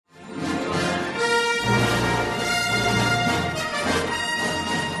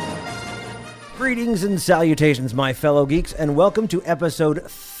Greetings and salutations, my fellow geeks, and welcome to episode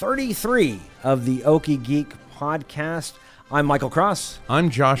 33 of the Okie Geek podcast. I'm Michael Cross. I'm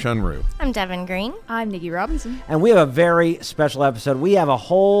Josh Unruh. I'm Devin Green. I'm Nikki Robinson. And we have a very special episode. We have a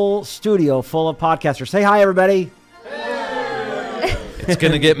whole studio full of podcasters. Say hi, everybody. It's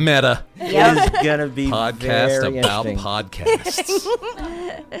going to get meta. It is going to be Podcast about interesting. podcasts.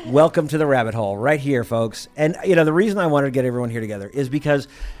 Welcome to the rabbit hole right here, folks. And, you know, the reason I wanted to get everyone here together is because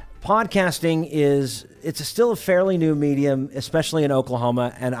podcasting it's still a fairly new medium, especially in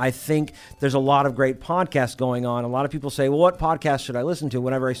Oklahoma. And I think there's a lot of great podcasts going on. A lot of people say, well, what podcast should I listen to?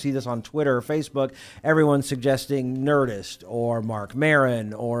 Whenever I see this on Twitter or Facebook, everyone's suggesting Nerdist or Mark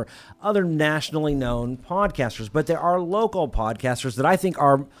Maron or other nationally known podcasters. But there are local podcasters that I think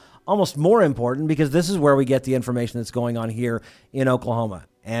are almost more important because this is where we get the information that's going on here in Oklahoma.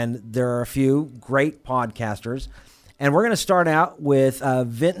 And there are a few great podcasters. And we're going to start out with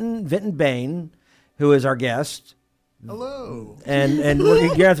Vinton Bain, who is our guest. Hello. And we're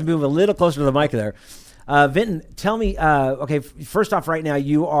going to have to move a little closer to the mic there. Vinton, tell me, first off, right now,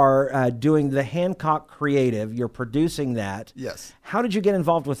 you are doing the Hancock Creative. You're producing that. Yes. How did you get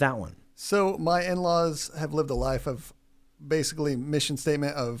involved with that one? So my in-laws have lived a life of basically mission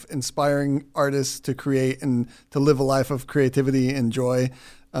statement of inspiring artists to create and to live a life of creativity and joy.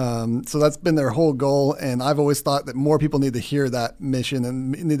 So that's been their whole goal, and I've always thought that more people need to hear that mission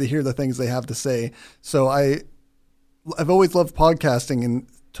and need to hear the things they have to say. So I've always loved podcasting and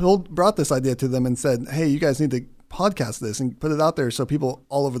brought this idea to them and said, hey, you guys need to podcast this and put it out there so people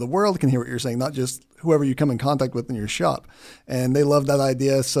all over the world can hear what you're saying, not just whoever you come in contact with in your shop. And they loved that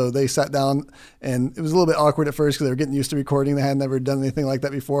idea, so they sat down, and it was a little bit awkward at first because they were getting used to recording. They had never done anything like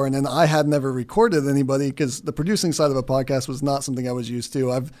that before, and then I had never recorded anybody because the producing side of a podcast was not something I was used to.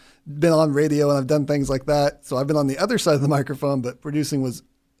 I've been on radio and I've done things like that, so I've been on the other side of the microphone, but producing was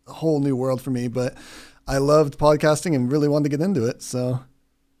a whole new world for me. But I loved podcasting and really wanted to get into it, so...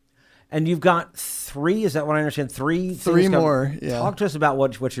 And you've got three, is that what I understand? Three more, yeah. Talk to us about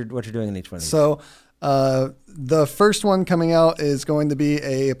what you're doing in each one of these. So the first one coming out is going to be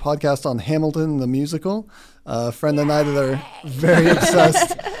a podcast on Hamilton, the musical. A friend and I that are very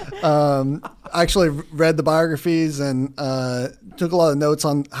obsessed. Actually read the biographies and took a lot of notes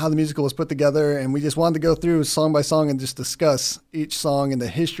on how the musical was put together. And we just wanted to go through song by song and just discuss each song and the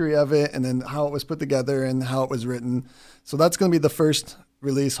history of it and then how it was put together and how it was written. So that's going to be the first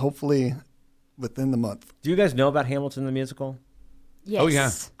release, hopefully within the month. Do you guys know about Hamilton the musical? Yes. Oh,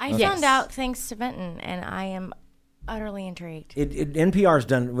 yeah. I found out thanks to Vinton, and I am utterly intrigued. NPR's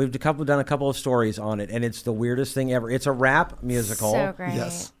done. We've done a couple of stories on it, and it's the weirdest thing ever. It's a rap musical So great.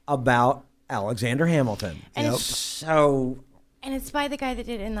 Yes. about Alexander Hamilton. And Yep. And it's by the guy that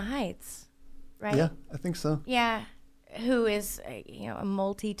did In the Heights, right? Yeah, I think so. Yeah. Who is a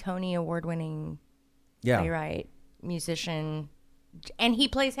multi-Tony award-winning playwright, musician, and he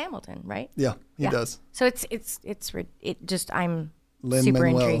plays Hamilton, right? Yeah, he does. So I'm super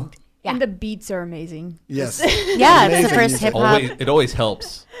Lin-Manuel. intrigued. Yeah. And the beats are amazing. Yes. Yeah, it's the Amazing first music. hip hop. It always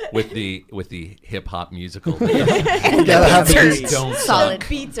helps with the hip hop musical. You gotta have the Beats beats. don't Solid. suck.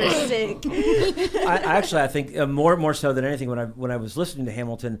 Beats are sick. I think more so than anything when I was listening to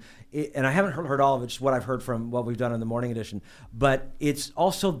Hamilton, and I haven't heard all of it, just what I've heard from what we've done in the morning edition, but it's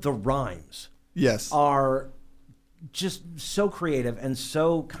also the rhymes Yes. are just so creative and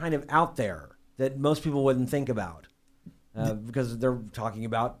so kind of out there that most people wouldn't think about because they're talking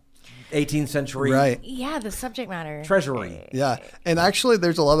about 18th century Right. Yeah, the subject matter. treasury. Yeah. And actually,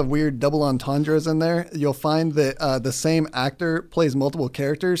 there's a lot of weird double entendres in there. You'll find that the same actor plays multiple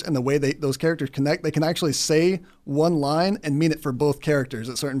characters, and the way those characters connect, they can actually say one line and mean it for both characters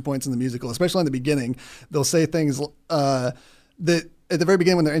at certain points in the musical, especially in the beginning. They'll say things that at the very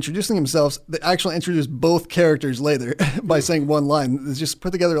beginning when they're introducing themselves, they actually introduce both characters later by saying one line. It's just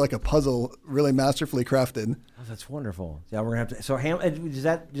put together like a puzzle, really masterfully crafted. Oh, that's wonderful. Yeah, we're gonna have to. So, is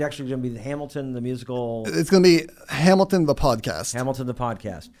that actually going to be the Hamilton the musical? It's going to be Hamilton the podcast. Hamilton the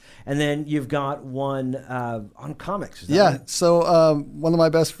podcast, and then you've got one on comics. Is that Yeah. right? So one of my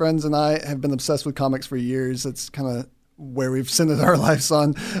best friends and I have been obsessed with comics for years. It's kind of where we've centered our lives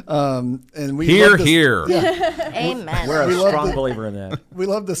on. And we Here, love this- here. Yeah, Amen. We're We a love strong the- believer in that. we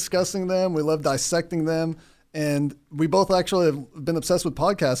love discussing them. We love dissecting them. And we both actually have been obsessed with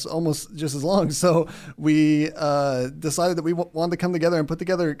podcasts almost just as long. So we decided that we wanted to come together and put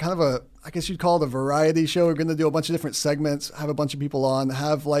together kind of I guess you'd call it a variety show. We're going to do a bunch of different segments, have a bunch of people on,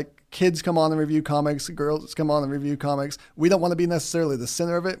 have like kids come on and review comics, girls come on and review comics. We don't want to be necessarily the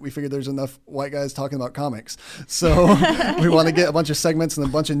center of it. We figured there's enough white guys talking about comics. So we want to get a bunch of segments and a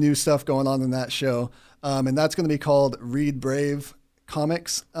bunch of new stuff going on in that show. And that's going to be called Read Brave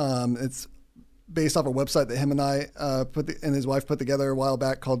Comics. It's based off a website that him and I and his wife put together a while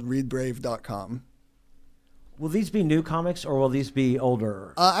back called readbrave.com. Will these be new comics or will these be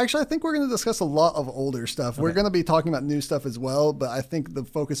older? Actually, I think we're going to discuss a lot of older stuff. Okay. We're going to be talking about new stuff as well, but I think the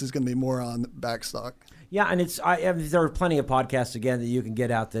focus is going to be more on backstock. Yeah, and there are plenty of podcasts, again, that you can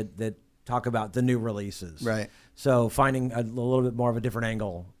get out that talk about the new releases. Right. So finding a little bit more of a different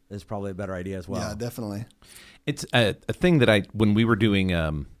angle is probably a better idea as well. Yeah, definitely. It's a thing that when we were doing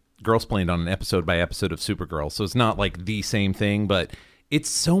Girlsplained on an episode by episode of Supergirl, so it's not like the same thing, but it's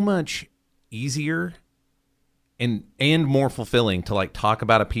so much easier and more fulfilling to like talk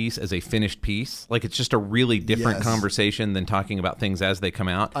about a piece as a finished piece. Like it's just a really different conversation than talking about things as they come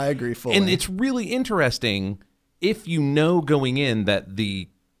out. I agree fully. And it's really interesting if you know going in that the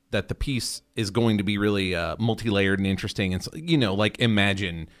piece is going to be really multi-layered and interesting. And, like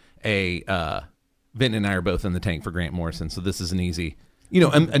imagine Vinton and I are both in the tank for Grant Morrison. So this is an easy,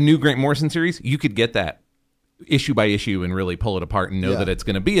 a new Grant Morrison series. You could get that issue by issue and really pull it apart and know that it's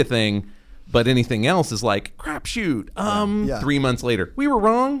going to be a thing. But anything else is like, crapshoot. 3 months later, we were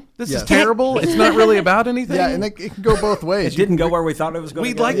wrong. This is terrible. It's not really about anything. Yeah, and it can go both ways. It didn't go where we thought it was going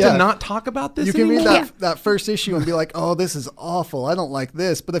to go. We'd like to not talk about this anymore. You can read that first issue and be like, oh, this is awful. I don't like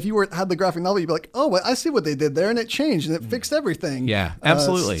this. But if you had the graphic novel, you'd be like, oh, well, I see what they did there, and it changed, and it fixed everything. Yeah,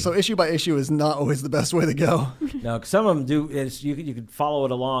 absolutely. So issue by issue is not always the best way to go. No, because some of them do. You could follow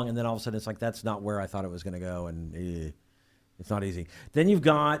it along, and then all of a sudden it's like, that's not where I thought it was going to go, and it's not easy. Then you've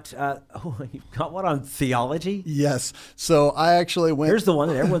got one on theology. Yes. So I actually went. Here's the one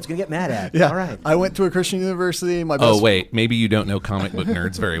that everyone's going to get mad at. Yeah. All right. I went to a Christian university. Wait. Maybe you don't know comic book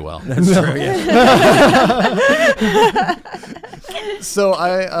nerds very well. That's true. Yeah. So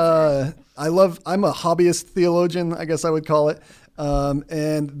I'm a hobbyist theologian, I guess I would call it.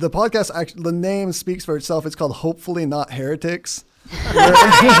 And the podcast, actually, the name speaks for itself. It's called Hopefully Not Heretics.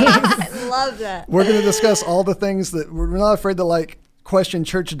 I love that. We're going to discuss all the things that we're not afraid to question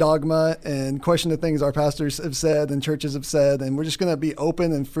church dogma and question the things our pastors have said and churches have said. And we're just going to be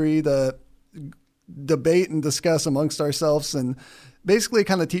open and free to debate and discuss amongst ourselves and basically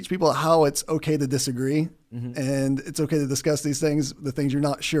kind of teach people how it's okay to disagree. Mm-hmm. And it's okay to discuss these things, the things you're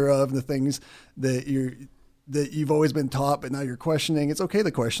not sure of, and the things that you've always been taught, but now you're questioning. It's okay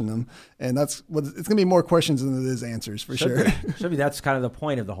to question them. And it's going to be more questions than it is answers for sure. Should be. That's kind of the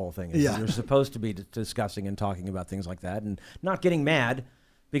point of the whole thing. You're supposed to be discussing and talking about things like that and not getting mad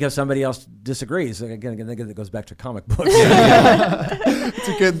because somebody else disagrees. Again, it goes back to comic books. It's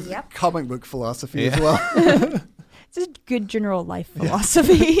a good comic book philosophy as well. It's a good general life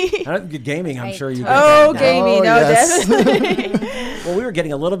philosophy. Gaming, I'm sure you. Gaming, yes. Definitely. Well, we were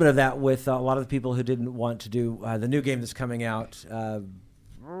getting a little bit of that with a lot of the people who didn't want to do the new game that's coming out.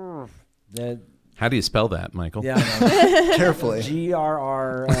 How do you spell that, Michael? Yeah, carefully.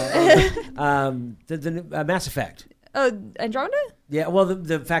 GRR. The Mass Effect. Oh, Andromeda? Yeah, well,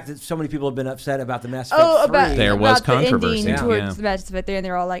 the fact that so many people have been upset about the Mass Effect 3. There was controversy. The ending towards the Mass Effect 3, and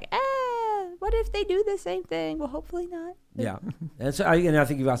they're all like, what if they do the same thing? Well, hopefully not. Yeah. And so I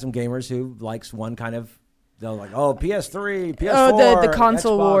think you've got some gamers who likes one kind of, they're like, PS3, PS4. Oh, the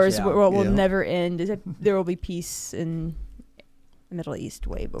console Xbox. wars will never end. There will be peace in the Middle East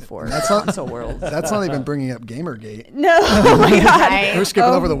way before console world. That's not even bringing up Gamergate. No. Oh my God. We're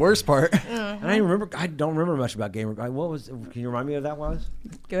skipping over the worst part. And I don't remember much about Gamergate. Can you remind me of that was?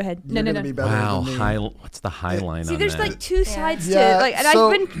 Go ahead. No. Wow. What's the high line See, on there's that? like two sides to it. And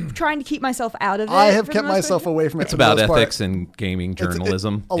I've been trying to keep myself out of it. I have kept myself away from it. It's about ethics and gaming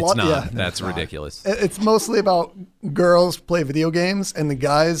journalism. It's not. Yeah. That's ridiculous. It's mostly about girls play video games, and the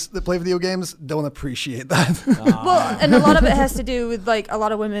guys that play video games don't appreciate that. Well, and a lot of it has to do with a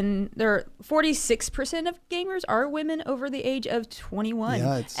lot of women. 46% of gamers are women over the age of 21.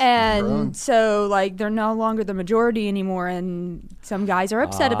 Yeah, it's and grown. So they're no longer the majority anymore, and some guys are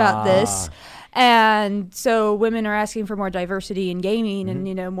upset about this. And so women are asking for more diversity in gaming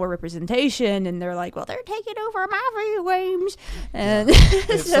and, more representation. And they're like, well, they're taking over my video games. And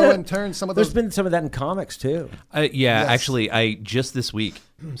so in turn, there's been some of that in comics too. Yes. Actually, just this week,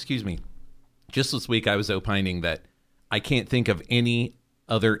 I was opining that I can't think of any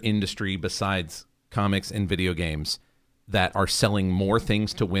other industry besides comics and video games that are selling more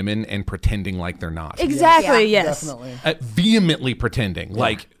things to women and pretending like they're not. Exactly, yes. Definitely. Vehemently pretending.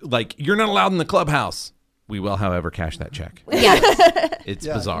 Yeah. Like, you're not allowed in the clubhouse. We will, however, cash that check. Yes. It's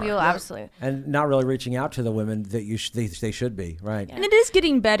bizarre. We will, absolutely. And not really reaching out to the women that they should be, right? And it is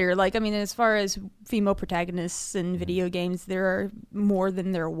getting better. As far as female protagonists in video games, there are more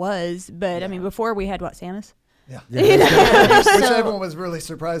than there was. But, before we had, Samus? Yeah. There's Which so- everyone was really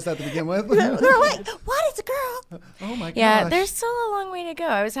surprised at to begin with. They're like, what? It's a girl. Oh my gosh. Yeah, there's still a long way to go.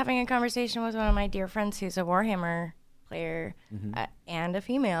 I was having a conversation with one of my dear friends who's a Warhammer player and a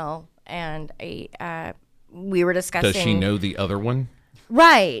female, and we were discussing. Does she know the other one?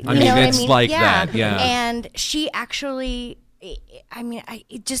 Right. I You mean, know what it's like that, yeah. And she actually,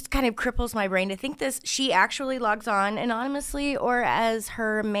 it just kind of cripples my brain to think this. She actually logs on anonymously or as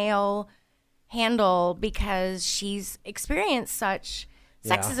her male handle because she's experienced such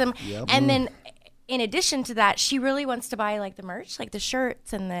sexism. Yep. And then in addition to that, she really wants to buy like the merch, like the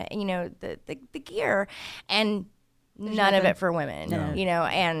shirts and the gear, and none of it for women,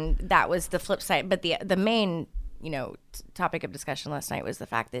 and that was the flip side. But the main, topic of discussion last night was the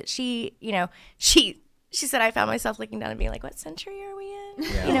fact that she said, I found myself looking down and being like, what century are we in?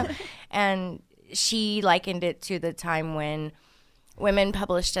 Yeah. And she likened it to the time when women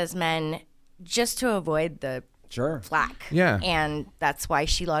published as men just to avoid the flack. Yeah. And that's why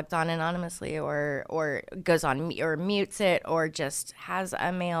she logged on anonymously or goes on or mutes it or just has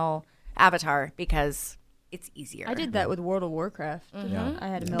a male avatar because it's easier. I did that with World of Warcraft. Yeah. I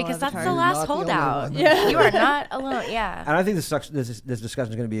had a male because that's avatar. the last not the only holdout. one. Yeah. You are not alone. Yeah. And I think this discussion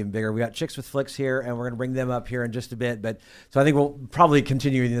is going to be even bigger. We got Chicks with Flicks here, and we're going to bring them up here in just a bit. But so I think we'll probably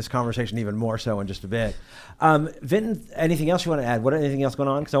continue this conversation even more so in just a bit. Vinton, anything else you want to add? Anything else going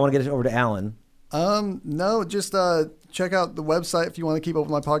on? Because I want to get it over to Alan. No, just check out the website if you want to keep up with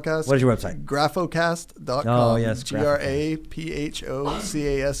my podcast. What is your website? Graphocast.com. Oh, yes,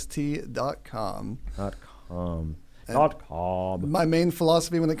 GRAPHOCAST.com. .com. My main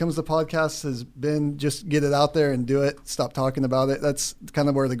philosophy when it comes to podcasts has been just get it out there and do it. Stop talking about it. That's kind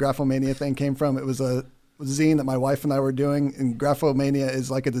of where the Graphomania thing came from. It was a zine that my wife and I were doing, and Graphomania is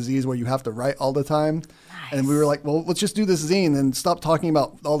like a disease where you have to write all the time. And we were like, well, let's just do this zine and stop talking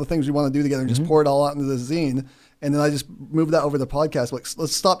about all the things we want to do together and just pour it all out into the zine. And then I just moved that over to the podcast. Like,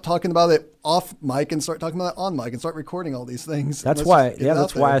 let's stop talking about it off mic and start talking about it on mic and start recording all these things. That's why. Yeah,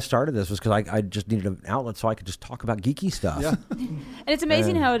 that's why I started this, was because I just needed an outlet so I could just talk about geeky stuff. Yeah. And it's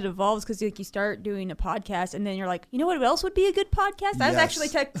amazing how it evolves because like you start doing a podcast and then you're like, you know what else would be a good podcast? I was actually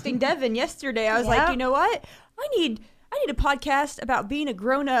texting Devin yesterday. I was like, you know what? I need a podcast about being a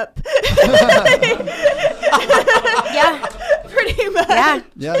grown up. Yeah. Pretty much.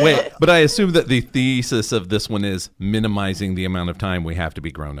 Yeah. Wait, but I assume that the thesis of this one is minimizing the amount of time we have to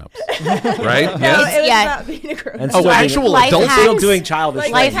be grown-ups, right? No, Yes. it was Yeah. about being a grown And up. still being- actual Life adults hacks. still doing childish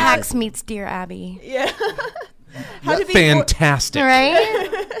Like Life things. hacks meets Dear Abby. Yeah. How to be Fantastic. Right?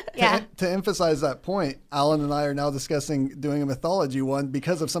 Yeah. To emphasize that point, Alan and I are now discussing doing a mythology one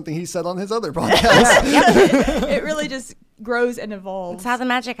because of something he said on his other podcast. it really just grows and evolves. That's how the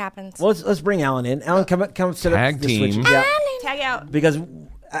magic happens. Well, let's bring Alan in. Alan, come sit Tag up. This switch. team. Yeah. Tag out. Because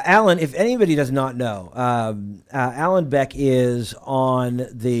Alan, if anybody does not know, Alan Beck is on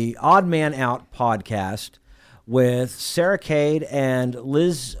the Odd Man Out podcast with Sarah Cade and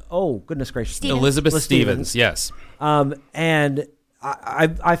Liz. Oh, goodness gracious, Stevens. Elizabeth Liz Stevens, yes. and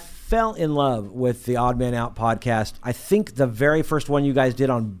I fell in love with the Odd Man Out podcast. I think the very first one you guys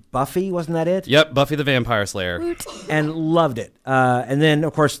did on Buffy, wasn't that it? Yep, Buffy the Vampire Slayer. And loved it. And then,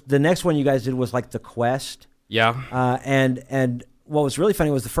 of course, the next one you guys did was like The Quest. Yeah. And what was really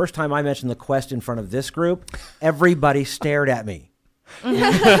funny was the first time I mentioned The Quest in front of this group, everybody stared at me.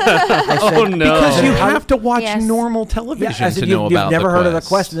 Oh, no. Because you have to watch Yes. normal Yeah, television I said, to know you've about never the heard of The Quest.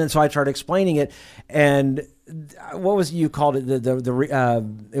 Quest, and then so I tried explaining it. And what was you called it?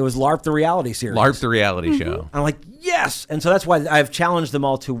 It was LARP the reality series. LARP the reality show. I'm like, yes, and so that's why I've challenged them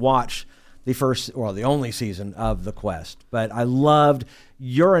all to watch the only season of The Quest. But I loved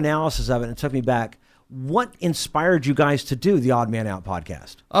your analysis of it, and it took me back. What inspired you guys to do the Odd Man Out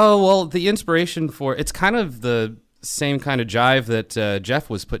podcast? Oh, well, the inspiration for it's kind of the same kind of jive that Jeff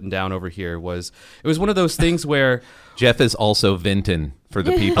was putting down over here. It was one of those things where Jeff is also Vinton for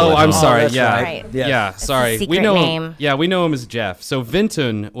the people. Oh, at I'm home. sorry. that's Yeah, right. Yes. yeah. It's a Sorry, we secret know name. him. Yeah, we know him as Jeff. So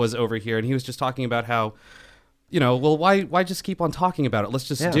Vinton was over here, and he was just talking about how, well, why just keep on talking about it? Let's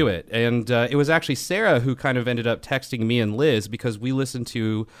just do it. And it was actually Sarah who kind of ended up texting me and Liz because we listened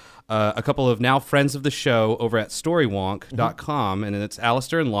to a couple of now friends of the show over at storywonk.com, and it's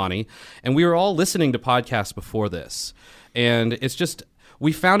Alistair and Lonnie, and we were all listening to podcasts before this, and it's just.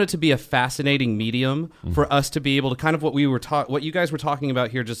 We found it to be a fascinating medium for us to be able to kind of what you guys were talking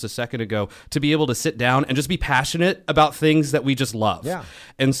about here just a second ago, to be able to sit down and just be passionate about things that we just love. Yeah.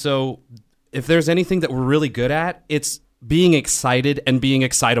 And so if there's anything that we're really good at, it's being excited and being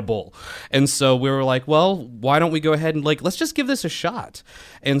excitable. And so we were like, well, why don't we go ahead and let's just give this a shot.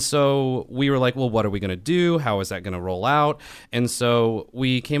 And so we were like, well, what are we going to do? How is that going to roll out? And so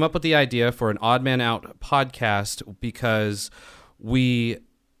we came up with the idea for an Odd Man Out podcast because we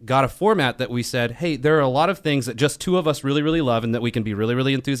got a format that we said, hey, there are a lot of things that just two of us really, really love and that we can be really,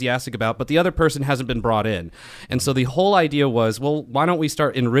 really enthusiastic about, but the other person hasn't been brought in. And so the whole idea was, well, why don't we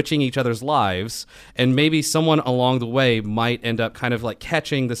start enriching each other's lives, and maybe someone along the way might end up kind of like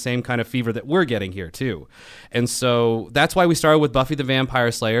catching the same kind of fever that we're getting here too. And so that's why we started with Buffy the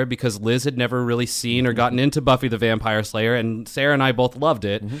Vampire Slayer, because Liz had never really seen or gotten into Buffy the Vampire Slayer, and Sarah and I both loved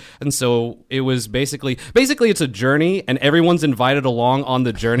it. And so it was basically it's a journey, and everyone's invited along on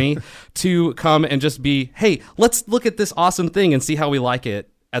the journey to come and just be, hey, let's look at this awesome thing and see how we like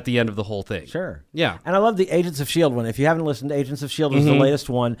it at the end of the whole thing. Sure. Yeah. And I love the Agents of S.H.I.E.L.D. one. If you haven't listened to Agents of S.H.I.E.L.D., it was the latest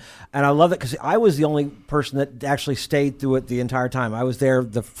one. And I love it because I was the only person that actually stayed through it the entire time. I was there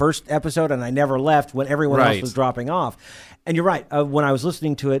the first episode, and I never left when everyone else was dropping off. And you're right. When I was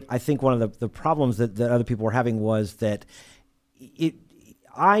listening to it, I think one of the problems that other people were having was that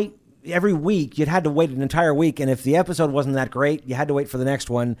every week you'd had to wait an entire week, and if the episode wasn't that great, you had to wait for the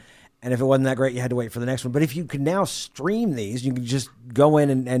next one. And if it wasn't that great, you had to wait for the next one. But if you can now stream these, you can just go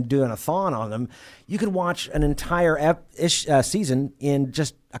in and do an a-thon on them. You can watch an entire season in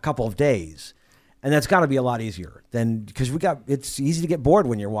just a couple of days. And that's got to be a lot easier because it's easy to get bored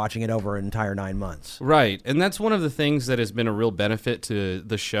when you're watching it over an entire 9 months. Right. And that's one of the things that has been a real benefit to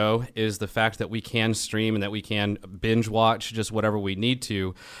the show is the fact that we can stream and that we can binge watch just whatever we need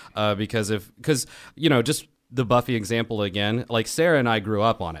to. Because just the Buffy example again, like Sarah and I grew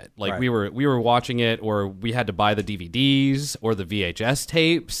up on it. Like we were watching it, or we had to buy the DVDs or the VHS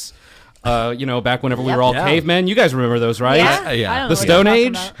tapes. Back whenever we were all cavemen. You guys remember those, right? Yeah. The Stone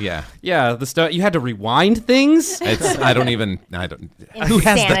Age. Yeah. Yeah. You had to rewind things. Who has the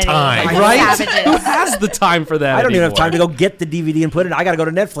time? Right? Who has the time for that? I don't even have time to go get the DVD and put it. I got to go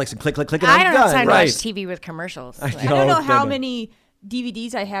to Netflix and click, and I don't have done. time to watch TV with commercials. I don't know how many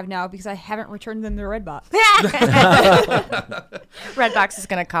DVDs I have now because I haven't returned them to Redbox. Redbox is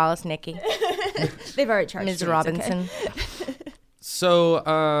going to call us, Nikki. They've already charged Ms. Robinson. Okay. So,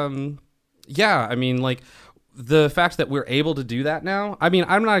 I mean, like, the fact that we're able to do that now, I mean,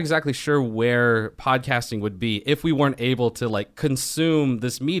 I'm not exactly sure where podcasting would be if we weren't able to, like, consume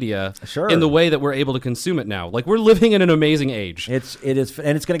this media in the way that we're able to consume it now. Like, we're living in an amazing age. It is,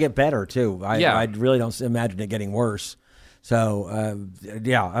 and it's going to get better, too. I really don't imagine it getting worse. So,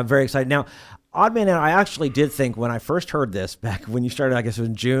 I'm very excited. Now, Odd Man Out, I actually did think when I first heard this, back when you started, I guess it was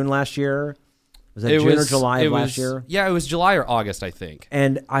in June last year. Was that June or July of last year? Yeah, it was July or August, I think.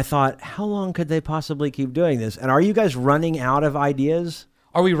 And I thought, how long could they possibly keep doing this? And are you guys running out of ideas?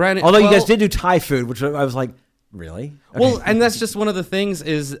 Are we running? Although you guys did do Thai food, which I was like, really? Okay. Well, and that's just one of the things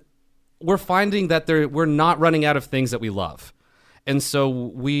is we're finding that we're not running out of things that we love. And so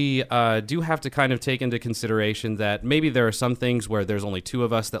we do have to kind of take into consideration that maybe there are some things where there's only two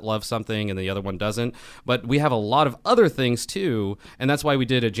of us that love something and the other one doesn't. But we have a lot of other things too. And that's why we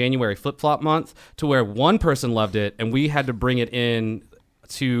did a January flip-flop month to where one person loved it and we had to bring it in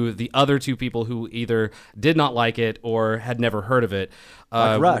to the other two people who either did not like it or had never heard of it.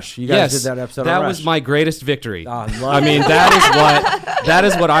 Like Rush. You guys did that episode that of Rush. was my greatest victory. I mean, that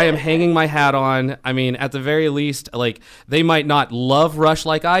is what I am hanging my hat on. I mean, at the very least, like, they might not love Rush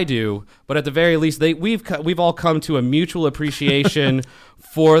like I do, but at the very least, we've all come to a mutual appreciation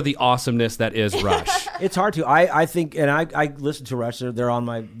for the awesomeness that is Rush. It's hard to. I think, and I listen to Rush. They're on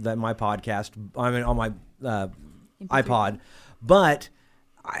my podcast. I mean, on my iPod, but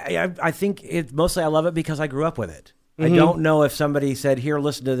I think it mostly I love it because I grew up with it. I don't know if somebody said, here,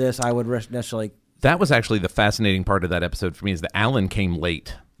 listen to this, I would necessarily. That was actually the fascinating part of that episode for me is that Alan came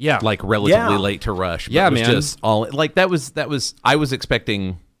late. Yeah. Like relatively late to Rush. But yeah, it was man. Just all, like, that was, I was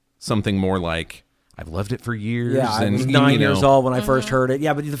expecting something more like, I've loved it for years. Yeah, I was 9 years old when I first heard it.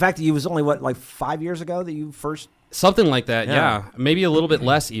 Yeah, but the fact that you was only, 5 years ago that you first... Something like that, yeah. Maybe a little bit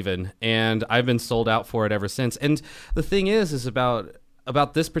less even. And I've been sold out for it ever since. And the thing is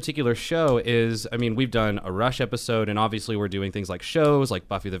about this particular show is, I mean, we've done a Rush episode, and obviously we're doing things like shows like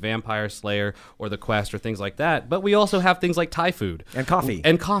Buffy the Vampire Slayer or The Quest or things like that, but we also have things like Thai food. And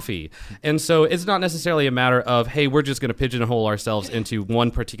coffee. And so it's not necessarily a matter of, hey, we're just going to pigeonhole ourselves into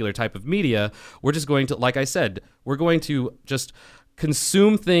one particular type of media. We're just going to, like I said, we're going to just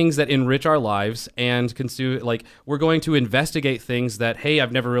consume things that enrich our lives and we're going to investigate things that, hey,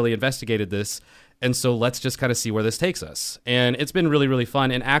 I've never really investigated this. And so let's just kind of see where this takes us. And it's been really, really fun.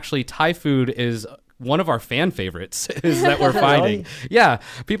 And actually, Thai food is one of our fan favorites is that we're finding. Really? Yeah.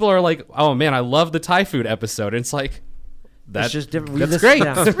 People are like, oh, man, I love the Thai food episode. And it's like, It's just different. That's great.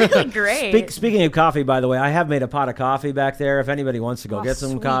 It's really great. Speaking of coffee, by the way, I have made a pot of coffee back there. If anybody wants to go get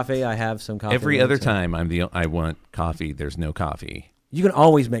some sweet. coffee, I have some coffee. Every other time I want coffee, there's no coffee. You can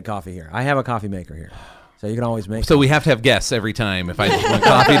always make coffee here. I have a coffee maker here. So you can always make So we have to have guests every time if I just want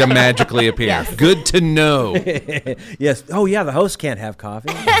coffee to magically appear. Yes. Good to know. Yes. Oh, yeah, the host can't have coffee.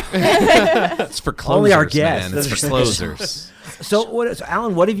 It's for closers, Only our guests. man. It's for closers. So,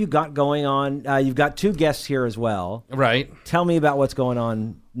 Alan, what have you got going on? You've got two guests here as well. Right. Tell me about what's going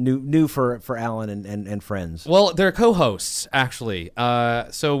on new for Alan and friends. Well, they're co-hosts actually.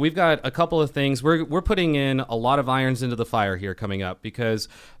 So we've got a couple of things. We're putting in a lot of irons into the fire here coming up because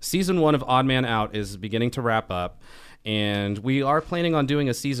season 1 of Odd Man Out is beginning to wrap up, and we are planning on doing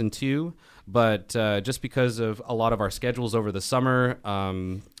a season 2. But just because of a lot of our schedules over the summer,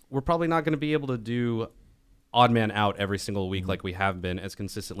 we're probably not going to be able to do Odd Man Out every single week like we have been as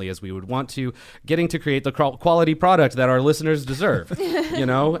consistently as we would want to, getting to create the quality product that our listeners deserve, you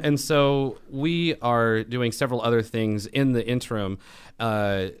know? And so we are doing several other things in the interim.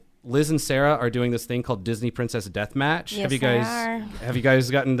 Liz and Sarah are doing this thing called Disney Princess Deathmatch. Yes, have you guys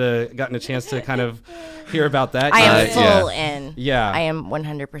gotten a chance to kind of hear about that? I am full in. Yeah. I am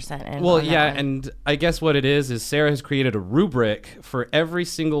 100% in. Well, on that yeah, one. and I guess what it is Sarah has created a rubric for every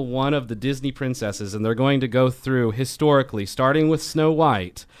single one of the Disney princesses, and they're going to go through historically, starting with Snow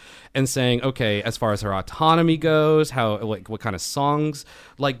White, and saying, okay, as far as her autonomy goes, what kind of songs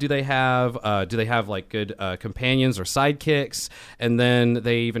do they have? Do they have good companions or sidekicks? And then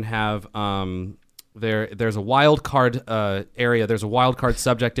they even have there's a wild card area. There's a wild card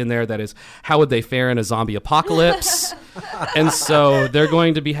subject in there that is how would they fare in a zombie apocalypse? And so they're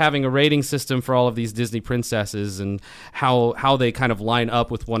going to be having a rating system for all of these Disney princesses and how they kind of line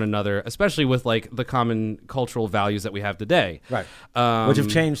up with one another, especially with the common cultural values that we have today. Right. Which have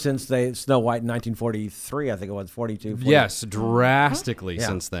changed since Snow White in 1943, I think it was, 42. 40. Yes, drastically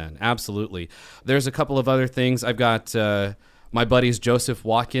since then. Absolutely. There's a couple of other things. I've got my buddies Joseph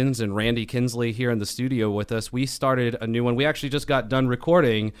Watkins and Randy Kinsley here in the studio with us. We started a new one. We actually just got done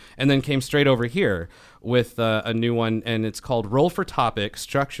recording and then came straight over here with a new one, and it's called Roll for Topic,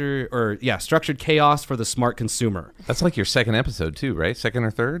 Structured Chaos for the Smart Consumer. That's your second episode too, right? Second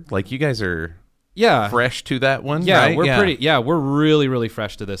or third? You guys are fresh to that one. Yeah, right? We're really, really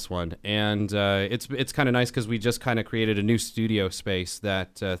fresh to this one, and it's kind of nice because we just kind of created a new studio space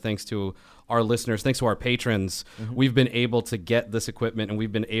that thanks to our listeners, thanks to our patrons, we've been able to get this equipment, and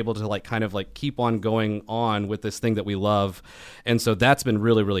we've been able to keep on going on with this thing that we love. And so that's been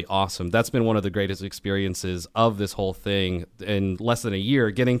really, really awesome. That's been one of the greatest experiences of this whole thing in less than a year,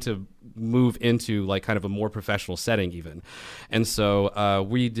 getting to move into kind of a more professional setting even. And so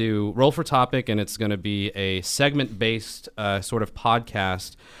we do Roll for Topic, and it's going to be a segment-based sort of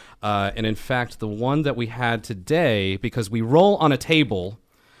podcast. And in fact, the one that we had today, because we roll on a table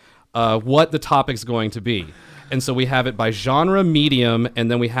what the topic's going to be. And so we have it by genre, medium,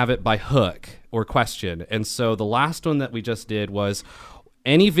 and then we have it by hook or question. And so the last one that we just did was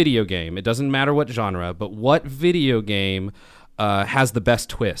any video game. It doesn't matter what genre, but what video game has the best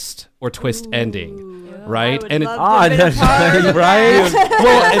twist or twist ending, right? And right.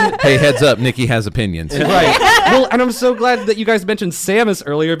 Well, and hey, heads up, Nikki has opinions. Right. Well, and I'm so glad that you guys mentioned Samus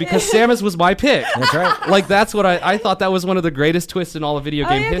earlier because Samus was my pick. That's right. That's what I thought that was one of the greatest twists in all of video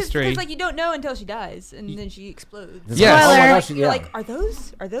game history. Because you don't know until she dies and then she explodes. Yes. Oh my gosh, You're yeah.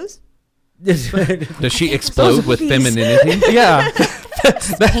 are those? Does she explode with femininity? Yeah.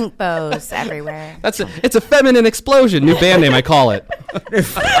 Pink bows everywhere. It's a feminine explosion. New band name, I call it.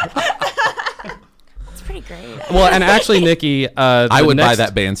 It's pretty great. Well, and actually, Nikki, I would buy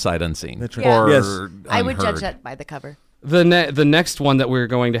that band sight unseen. That's right. Or Yes. I would unheard. judge that by the cover. The next one that we're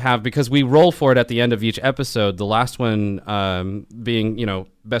going to have, because we roll for it at the end of each episode, the last one being,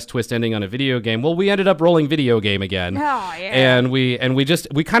 best twist ending on a video game. Well, we ended up rolling video game again. Oh, yeah. And we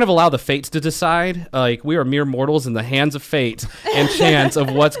kind of allow the fates to decide. We are mere mortals in the hands of fate and chance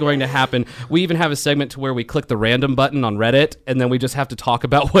of what's going to happen. We even have a segment to where we click the random button on Reddit, and then we just have to talk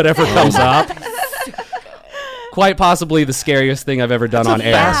about whatever comes up. Quite possibly the scariest thing I've ever done on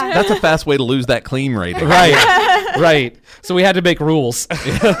air. That's a fast way to lose that clean rating. Right. So we had to make rules.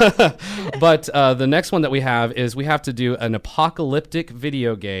 But the next one that we have is we have to do an apocalyptic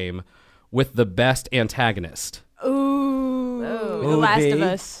video game with the best antagonist. Ooh, The would Last be- of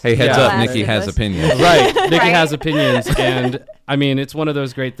Us. Hey, heads Yeah. up, Nikki has opinions. Right. Nikki Right. has opinions. And I mean, it's one of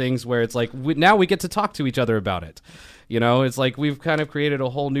those great things where it's now we get to talk to each other about it. It's we've kind of created a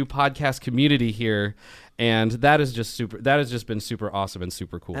whole new podcast community here. And that has just been super awesome and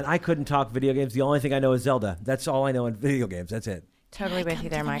super cool. And I couldn't talk video games. The only thing I know is Zelda. That's all I know in video games. That's it. Totally with you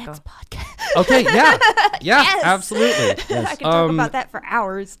there, Michael. Okay, yeah, absolutely. I could talk about that for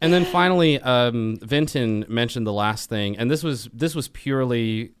hours. And then finally, Vinton mentioned the last thing, and this was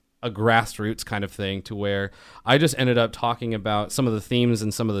purely a grassroots kind of thing, to where I just ended up talking about some of the themes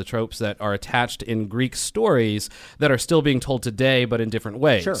and some of the tropes that are attached in Greek stories that are still being told today, but in different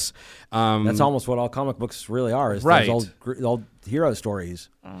ways. Sure. That's almost what all comic books really are, is Right. those old hero stories.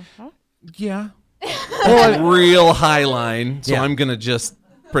 Yeah. Real high line. So Yeah. I'm going to just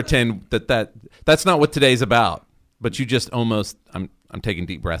pretend that's not what today's about. But you just almost, I'm taking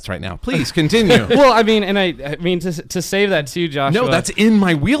deep breaths right now. Please continue. Well, I mean, and I mean to save that too, Joshua. No, that's in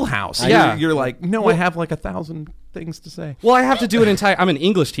my wheelhouse. Yeah. You're like, no, I have like 1,000 things to say. Well, I have to do I'm an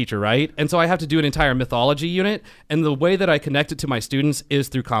English teacher, right? And so I have to do an entire mythology unit. And the way that I connect it to my students is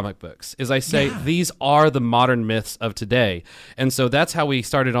through comic books, is I say, these are the modern myths of today. And so that's how we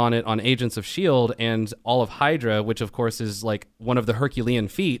started on it on Agents of S.H.I.E.L.D. and all of Hydra, which of course is like one of the Herculean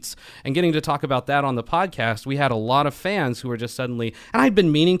feats. And getting to talk about that on the podcast, we had a lot of fans who were just suddenly, and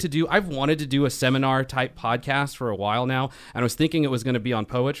I've wanted to do a seminar type podcast for a while now. And I was thinking it was going to be on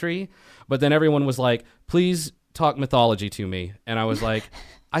poetry, but then everyone was like, please talk mythology to me. And I was like,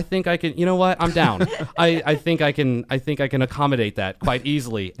 I think I can, you know what? I'm down. I think I can accommodate that quite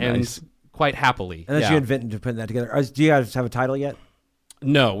easily and quite happily. And that's you and Vinton to put that together. Do you guys have a title yet?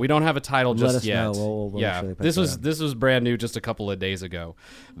 No, we don't have a title Let just us yet. know. We'll yeah, make sure they put this that was out. this was brand new just a couple of days ago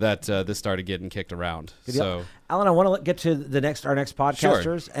that this started getting kicked around. Good deal. So Alan, I want to get to our next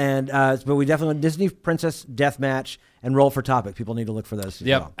podcasters, and but we definitely Disney Princess Deathmatch and Roll for Topic. People need to look for those. as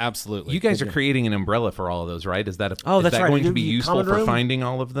yep, well. absolutely. You guys are creating an umbrella for all of those, right? Is that Oh, is that's that right. going You to be do useful Common for Room? finding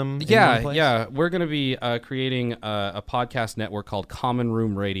all of them? in one place? Yeah. We're going to be creating a podcast network called Common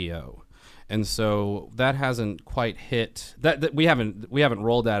Room Radio, and so that hasn't quite hit. That we haven't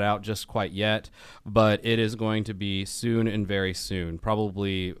rolled that out just quite yet, but it is going to be soon and very soon,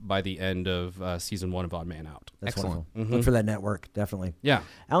 probably by the end of season 1 of Odd Man Out. That's Excellent. wonderful. Look for that network, definitely. Yeah.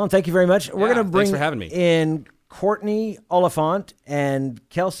 Alan, thank you very much. We're Yeah, going to bring thanks for having me. in Courtney Oliphant and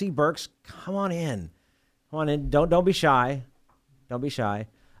Kelsey Burks. Come on in. Come on in. Don't be shy. Don't be shy.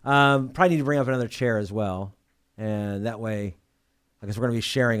 Probably need to bring up another chair as well, and that way, I guess we're going to be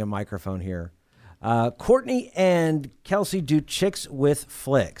sharing a microphone here. Courtney and Kelsey do Chicks with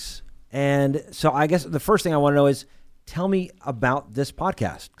Flicks, and so I guess the first thing I want to know is, tell me about this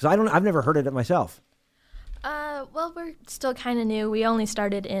podcast, because I've never heard of it myself. Well, we're still kind of new. We only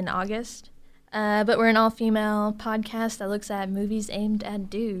started in August, but we're an all-female podcast that looks at movies aimed at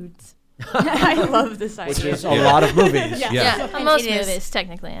dudes. I love this idea. Which is a lot of movies. Yeah, And most it is movies,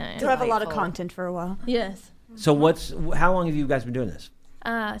 technically. To have a lot of content for a while. Yes, So how long have you guys been doing this?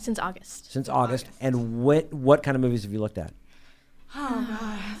 since August. Since August. And what kind of movies have you looked at?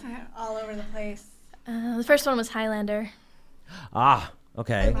 All over the place. The first one was Highlander. Ah,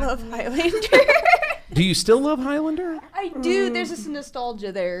 okay. Love Highlander. Do you still love Highlander? I do. There's just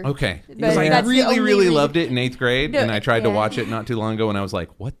nostalgia there. Okay. But Because I that's the really, only really reason. loved it in 8th grade, No, and I tried to yeah. watch it not too long ago, and I was like,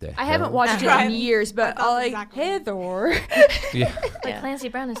 what the I hell? haven't watched it in years, but thought I like exactly. Heather. Yeah. Like Clancy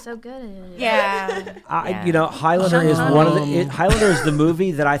Brown is so good at it. Yeah. Highlander is one of the Highlander is the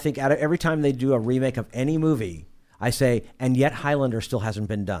movie that I think out of every time they do a remake of any movie, I say, and yet Highlander still hasn't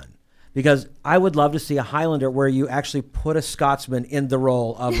been done. Because I would love to see a Highlander where you actually put a Scotsman in the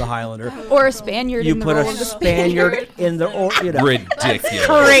role of the Highlander. Or a Spaniard You in the put role a of the Spaniard in the Ridiculous.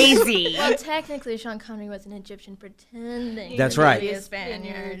 Crazy. Well, technically, Sean Connery was an Egyptian pretending That's to right. be a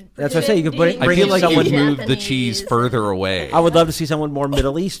Spaniard. That's what I say. You could bring I feel in like someone. you've moved the Japanese. cheese further away. I would love to see someone more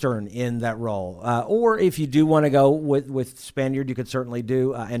Middle Eastern in that role. Or if you do want to go with Spaniard, you could certainly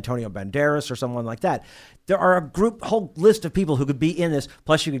do Antonio Banderas or someone like that. There are a whole list of people who could be in this.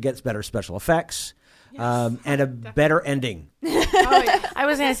 Plus, you could get better special effects and a better ending. I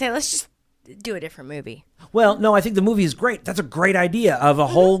was going to say, let's just do a different movie. Well, no, I think the movie is great. That's a great idea of a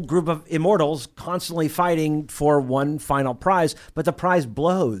whole group of immortals constantly fighting for one final prize, but the prize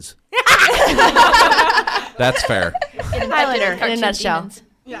blows. That's fair. Highlander, in a Cartoon nutshell. demons.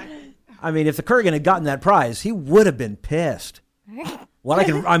 Yeah. I mean, if the Kurgan had gotten that prize, he would have been pissed.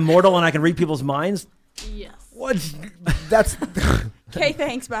 I'm mortal and I can read people's minds? Yes. What? That's... Okay,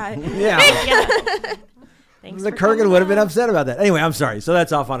 thanks, bye. Yeah. Thanks The for Kurgan coming would have been on. upset about that. Anyway, I'm sorry. So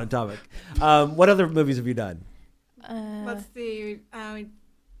that's off on a topic. What other movies have you done? Let's see. We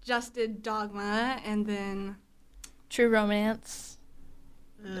just did Dogma, and then True Romance.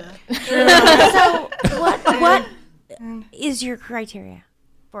 So, what is your criteria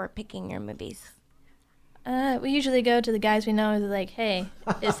for picking your movies? We usually go to the guys we know. Is like, hey,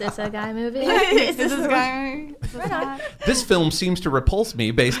 is this a guy movie? this is guy. Right on. This film seems to repulse me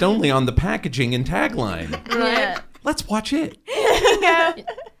based only on the packaging and tagline. Yeah. Let's watch it.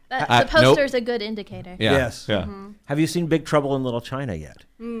 The poster is a good indicator. Yeah. Yes. Yeah. Have you seen Big Trouble in Little China yet?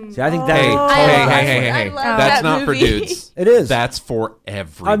 See, I think Hey, that. hey. love That's that not for movie. dudes. It is. That's for I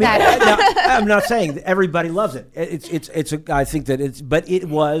everybody. mean, I'm not saying that everybody loves it. I think that but it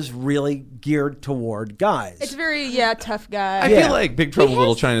was really geared toward guys. It's very tough guy. I Yeah. feel like Big Trouble in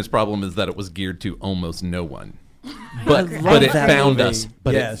Little China's problem is that it was geared to almost no one. But love it that found movie. us.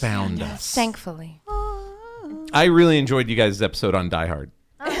 But Yes. it found us. Thankfully. I really enjoyed you guys' episode on Die Hard.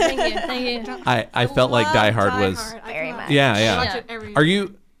 Oh, thank you. I felt like Die Hard was. Very much. Yeah, I yeah. watch it every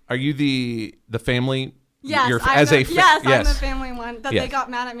Are you the family? Yes, You're- I'm as the, a fa- yes, I'm yes. the family one. That Yes. they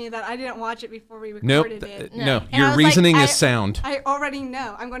got mad at me that I didn't watch it before we Nope. recorded it. No. And I Your was reasoning like, is sound. I already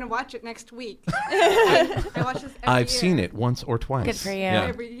know. I'm going to watch it next week. I watch this every I've year. seen it once or twice. Good for you. Yeah.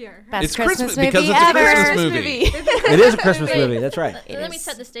 every year. Best It's Christmas Christmas because movie it's a ever. Christmas movie. It is a Christmas movie. That's right. It Let me is.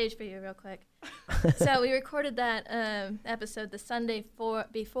 set the stage for you real quick. So we recorded that episode the Sunday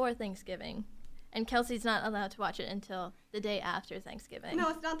before Thanksgiving, and Kelsey's not allowed to watch it until the day after Thanksgiving. No,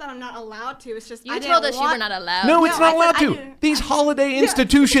 it's not that I'm not allowed to. It's just You I told didn't us you were want- not allowed. No, it's No, not I allowed said I to. didn't- These holiday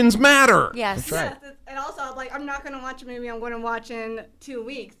institutions matter. Yes. right. Yes, and also like I'm not going to watch a movie I'm going to watch in 2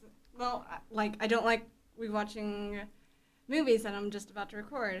 weeks. Well, like I don't like rewatching movies that I'm just about to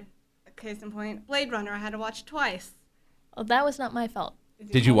record. Case in point, Blade Runner. I had to watch twice. Well, that was not my fault.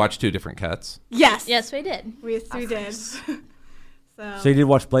 Did you watch 2 different cuts? Yes. Yes, we did. We did. So you did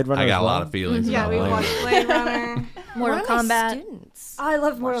watch Blade Runner? I got as a well? lot of feelings. Yeah, about we Blade. watched Blade Runner. Mortal One of my Kombat. students I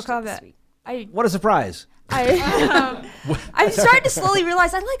love Mortal watched it this Kombat. week. What a surprise! I'm starting to slowly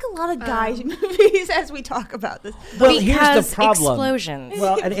realize I like a lot of guys movies as we talk about this. Well, here's Because the problem. explosions.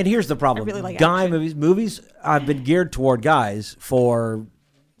 Well, and here's the problem. really like Guy action. movies have been geared toward guys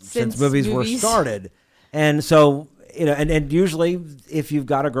since movies were started, and so and usually if you've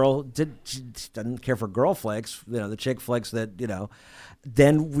got a girl that doesn't care for girl flicks, the chick flicks that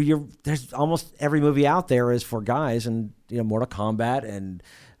then there's almost every movie out there is for guys, and Mortal Kombat and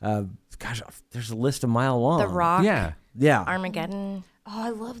gosh, there's a list a mile long. The Rock. Yeah. Yeah. Armageddon. Oh, I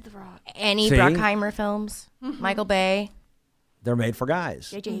love The Rock. Any See? Bruckheimer films. Michael Bay. They're made for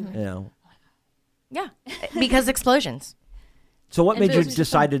guys. JJ. Yeah. Because explosions. So what And made you Boo's-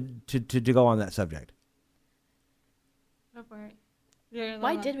 decide to go on that subject? Go for it. You're the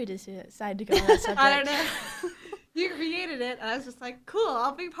Why one. did we decide to go on that subject? I don't know. You created it, and I was just like, cool,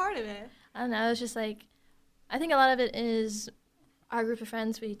 I'll be part of it. I don't know. It's just like, I think a lot of it is our group of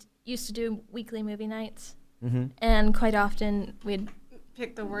friends. We used to do weekly movie nights, and quite often we'd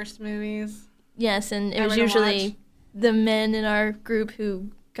Pick the worst movies. yes, and it That was we're gonna usually watch. the men in our group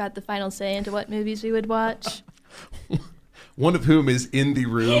who got the final say into what movies we would watch. One of whom is in the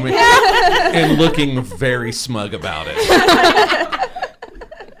room and looking very smug about it.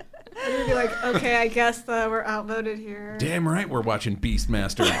 You'd be like, okay, I guess we're outvoted here. Damn right we're watching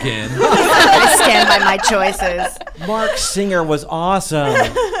Beastmaster again. I stand by my choices. Mark Singer was awesome.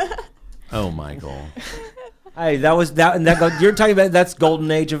 Oh, Michael. Hey, that was that, and that you're talking about. That's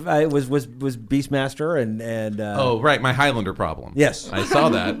golden age of was Beastmaster and Oh, right, my Highlander problem. Yes. I saw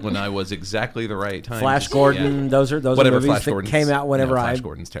that when I was exactly the right time. Flash to see Gordon. it. Those are Whatever, movies Flash that Gordon's- came out whenever Flash I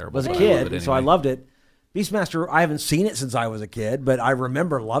Gordon's terrible, was a but I kid, love it so I anyway. loved it. Beastmaster, I haven't seen it since I was a kid, but I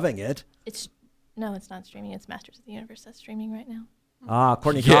remember loving it. It's not streaming. It's Masters of the Universe that's streaming right now.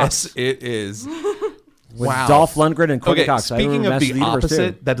 Courtney Yes, Cox it is. with Wow. Dolph Lundgren and Courtney Okay, Cox. I speaking remember of Masters the Universe, too.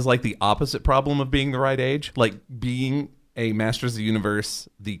 opposite, that is like the opposite problem of being the right age. Like being a Masters of the Universe,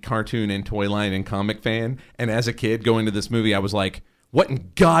 the cartoon and toy line and comic fan, and as a kid going to this movie, I was like, what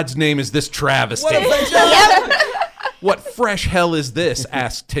in God's name is this travesty? What fresh hell is this?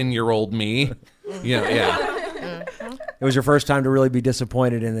 Asked 10-year-old me. Yeah. It was your first time to really be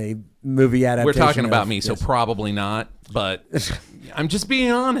disappointed in a movie adaptation. We're talking about of- me, so yes. probably not, but I'm just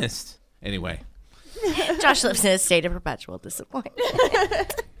being honest. Anyway. Josh lives in a state of perpetual disappointment.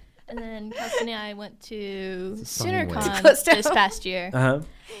 And then Kelsey and I went to sunny way. SoonerCon Close down. this past year, Uh-huh.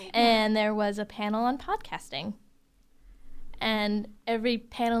 and there was a panel on podcasting. And every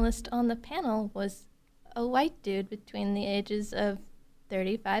panelist on the panel was a white dude between the ages of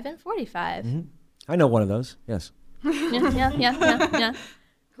 35 and 45. I know one of those. Yes. Yeah.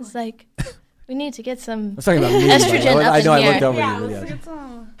 It's like, we need to get some I was talking about me. by the way. estrogen up I know in I looked here. over Yeah, you. let's Yes. get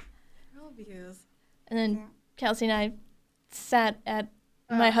some real views. And then Kelsey and I sat at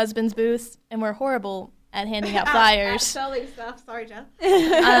my husband's booth, and we're horrible at handing out flyers Selling stuff. Sorry, Jeff.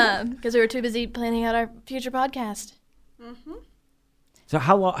 because we were too busy planning out our future podcast. So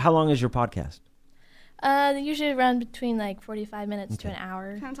how long is your podcast? They usually run between like 45 minutes to an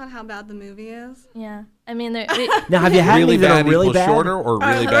hour. Depends on how bad the movie is. Yeah, I mean, Now, have you had really any that bad are really equals bad? shorter, or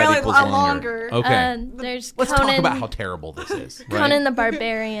really bad really equals longer. Okay. there's Let's Conan. talk about how terrible this is. Right? Conan the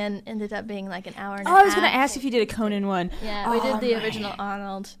Barbarian ended up being like an hour and a Oh, half. I was going to ask if you did a Conan one. Yeah, we did the original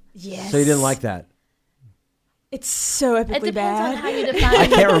Arnold. Yes. So you didn't like that? It's so epically It depends bad. on how you define. I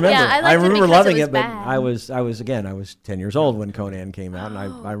can't remember. Yeah, I, I liked remember because loving it, it, but bad. I was 10 years old when Conan came out, and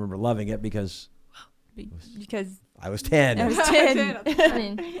I remember loving it because Because I was 10. I was 10. I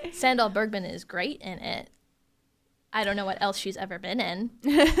mean, Sandal Bergman is great in it. I don't know what else she's ever been in.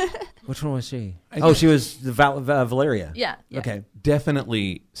 Which one was she? Oh, she was the Valeria. Yeah. Okay.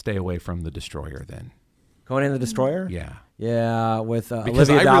 Definitely stay away from the Destroyer then. Conan the Destroyer? Yeah. Yeah, with Because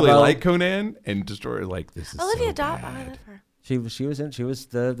Olivia I really Dabo. like Conan, and Destroyer this is Olivia so Dabo, I bad. love her. She was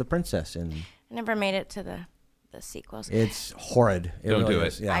the princess, and I never made it to the sequels. it's horrid. It Don't really do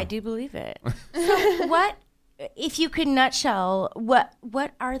is. it. Yeah. I do believe it. So what, if you could nutshell, what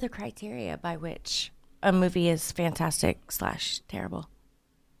are the criteria by which a movie is fantastic / terrible?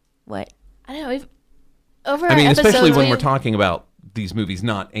 What? I don't know. We've over I mean, our especially episodes, when we're we- talking about these movies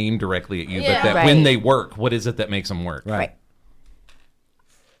not aimed directly at you, Yeah. but that Right. when they work, what is it that makes them work? Right.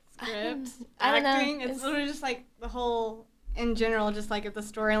 Script, I don't know. acting. It's literally just like the whole, in general, just like if the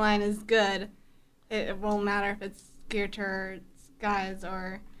storyline is good, it won't matter if it's geared towards guys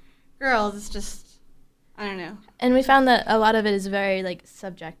or girls. It's just, I don't know. And we found that a lot of it is very like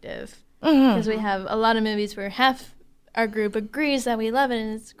subjective because we have a lot of movies where half our group agrees that we love it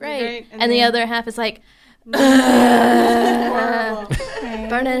and it's great, Great, and, and the then- other half is like Horrible.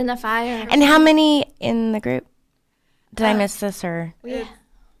 burn it in a fire. And how many in the group? Did I miss this or? It's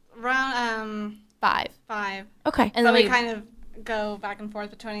around 5. 5. Okay. And So then we we kind of go back and forth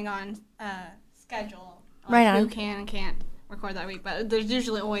between on schedule, like Right who on. can and can't record that week. But there's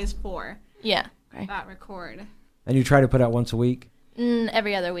usually always 4 yeah, that record. And you try to put out once a week,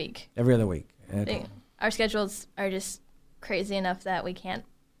 every other week. every other week. Okay. Our schedules are just crazy enough that we can't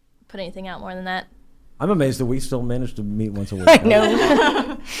put anything out more than that. I'm amazed that we still manage to meet once a week. I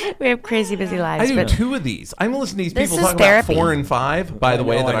know. We have crazy busy I lives. do but 2 of these. I'm listening to these This people is talk therapy. about 4 and 5. By the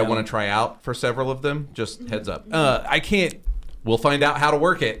way, know, that I I know. want to try out for several of them. Just heads up. I can't. We'll find out how to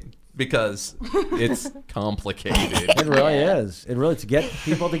work it because it's complicated. It really is. It really to get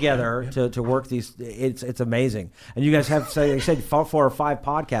people together to work these. It's amazing. And you guys have say you said 4 or 5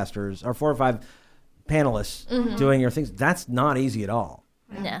 podcasters or 4 or 5 panelists doing your things. That's not easy at all.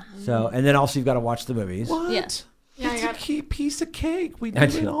 Yeah. So and then also you've got to watch the movies. What? Yeah. Yeah, It's I a got- key piece of cake. We do I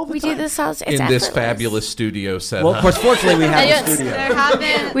it know. all the we time. do this all. It's in this effortless. fabulous studio setup. Well, of course, fortunately we have Yes. the studio. There have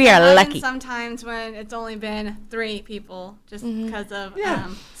been We are there have been lucky. sometimes when it's only been 3 people just Mm-hmm. because of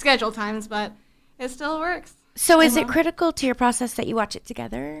schedule times, but it still works. So is it critical to your process that you watch it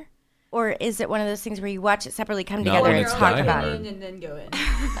together? Or is it one of those things where you watch it separately, come No, together, when and it's talk Die about Hard. it? and then go in.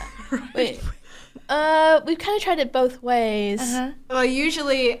 Wait. We've kind of tried it both ways. Well,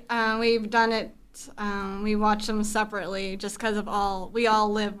 usually we've done it. We watch them separately just because of we all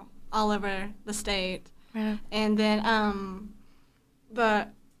live all over the state. Right. And then the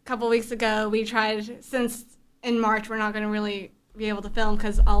couple weeks ago we tried, since in March we're not going to really be able to film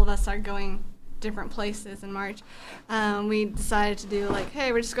because all of us are going different places in March. We decided to do like,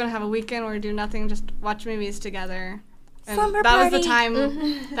 hey, we're just going to have a weekend where we do nothing, just watch movies together. And Slumber that was party. the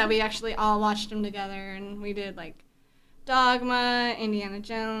time that we actually all watched them together, and we did like Dogma, Indiana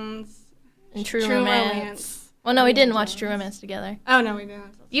Jones, And True Romance. Well, no, we didn't watch True Romance together. Oh no, we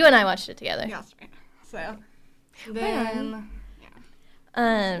didn't. You and I watched it together. Yeah, that's right. So then,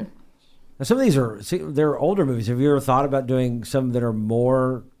 Um, Now, some of these they're older movies. Have you ever thought about doing some that are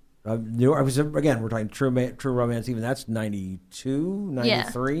more newer? Again, we're talking True Romance. Even that's 92,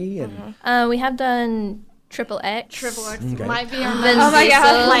 93, and we have done Triple X. Triple X Okay. might be on Vin the.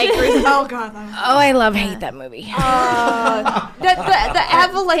 Diesel. Oh god. Oh, I love hate that movie. The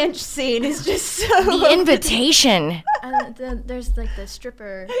avalanche scene is just so. The Invitation. There's like the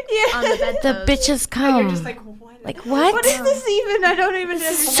stripper Yeah. on the bed. The bitches come. You're just like what? Like what? What is this even? I don't even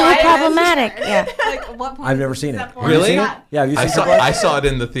This is understand. so problematic. Yeah. Like at what point? I've never is seen it. that Have you Really? seen it? Yeah, have you seen it? I saw it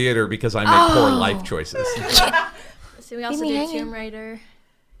in the theater because I made poor life choices. So we also me did hanging. Tomb Raider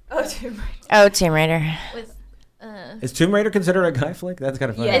Oh, too much. Oh, Tomb Raider. with. Is Tomb Raider considered a guy flick? That's kind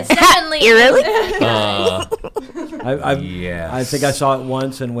of funny. It's definitely. You really? Yes. I think I saw it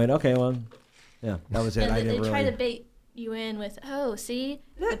once and went, okay, well, yeah, that was it. And I they didn't try really. to bait you in with, oh, see,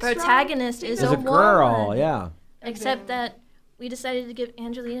 the That's right. protagonist is It's a a girl, woman. yeah. Except that we decided to give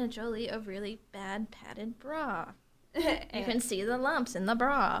Angelina Jolie a really bad padded bra. You can see the lumps in the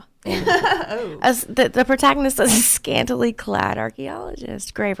bra. As the protagonist is a scantily clad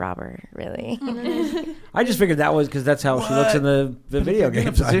archaeologist, grave robber, really. I just figured that was because that's how she looks in the video You're gonna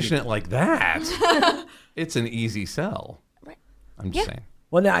games. position it like that. It's an easy sell. Right. I'm just saying.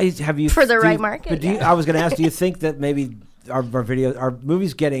 Well, now have you For the right market, But I was going to ask, do you think that maybe our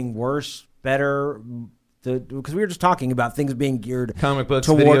movies getting worse, better? Because we were just talking about things being geared Comic books,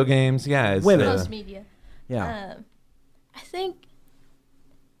 toward video games, yeah. It's, women. Most media. Yeah. I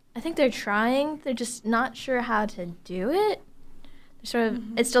think they're trying. They're just not sure how to do it. They're sort of.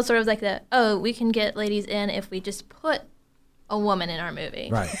 It's still sort of like we can get ladies in if we just put a woman in our movie.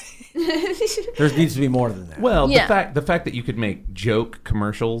 Right. There needs to be more than that. Well, Yeah. the fact that you could make joke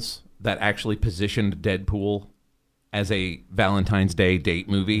commercials that actually positioned Deadpool as a Valentine's Day date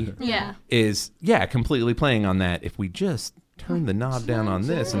movie Yeah. is completely playing on that. If we just turn the knob down on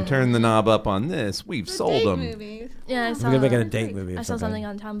this and turn the knob up on this, we've sold them. Movies. Yeah, I saw. We're going to make it a date movie. I saw something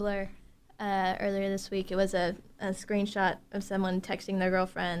on Tumblr earlier this week. It was a screenshot of someone texting their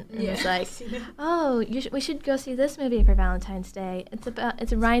girlfriend, and it was like, "Oh, we should go see this movie for Valentine's Day. It's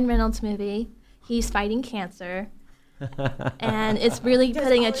a Ryan Reynolds movie. He's fighting cancer, and it's really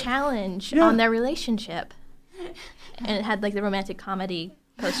putting a challenge on their relationship." And it had like the romantic comedy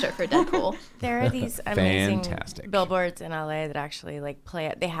poster for Deadpool. There are these amazing Fantastic. billboards in LA that actually like play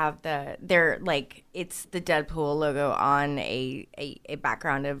it. They have they're like it's the Deadpool logo on a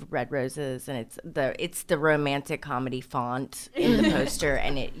background of red roses, and it's the romantic comedy font in the poster,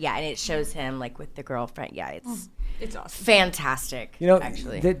 and it shows him like with the girlfriend. Yeah, it's awesome. fantastic.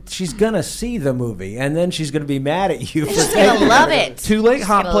 Actually, that she's going to see the movie, and then she's going to be mad at you for she's gonna taking love it. Too late, She's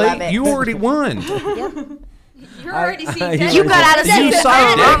hot gonna love plate. it. You already won. You're already seeing you that. You got out of You season.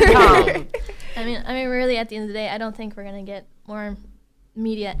 saw Deadpool. I mean, really, at the end of the day, I don't think we're gonna get more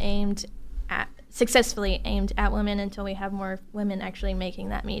media successfully aimed at women until we have more women actually making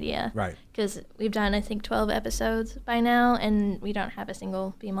that media. Right. Because we've done, I think, 12 episodes by now, and we don't have a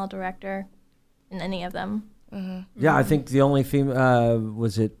single female director in any of them. Yeah, I think the only female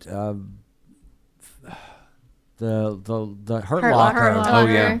was it the Hurt Locker. Oh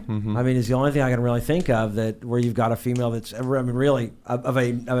yeah. I mean, it's the only thing I can really think of that where you've got a female that's ever. I mean, really of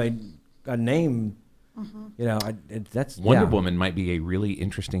a name. That's Wonder Woman might be a really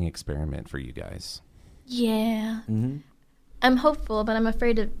interesting experiment for you guys. Yeah. I'm hopeful, but I'm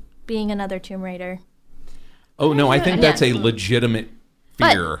afraid of being another Tomb Raider. Oh no, I think that's a legitimate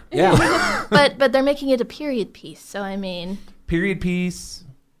fear. Yeah. But they're making it a period piece, so I mean, Period piece,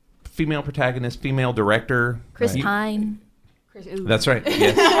 female protagonist, female director. Chris Pine, That's right.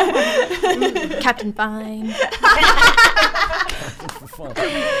 Yes. Captain Fine.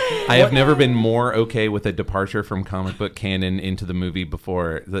 I have never been more okay with a departure from comic book canon into the movie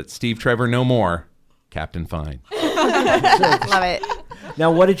before. That Steve Trevor no more. Captain Fine. Love it.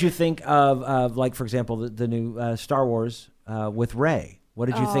 Now, what did you think of like, for example, the new Star Wars with Rey? What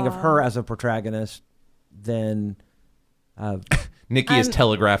did you think of her as a protagonist? Then Nikki is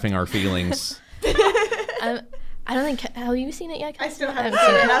telegraphing our feelings. I don't think. Have you seen it yet? I still Kelsey? haven't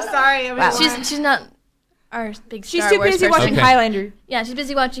seen it. I'm sorry. Everyone. She's not our big She's Star too Wars busy person. watching Okay. Highlander. Yeah, she's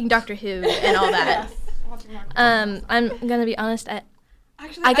busy watching Doctor Who and all that. I'm gonna be honest.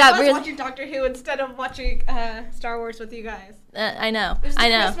 Actually, I got was really- watching Doctor Who instead of watching Star Wars with you guys. I know. It was the I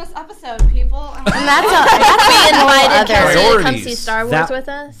know. Christmas episode, people. And that's We invited Kelsey to come Priorities. see Star Wars That- with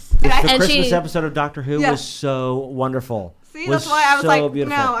us. the And Christmas she- episode of Doctor Who Yeah. was so wonderful. See, Was that's why I was so like,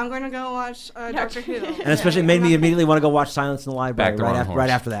 beautiful. no, I'm going to go watch Doctor Who. And especially made me immediately want to go watch Silence in the Library Back the wrong right horse.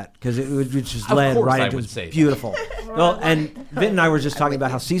 after that because it just Of led course right I into would it. say that. Beautiful. Well, and Vin and I were just talking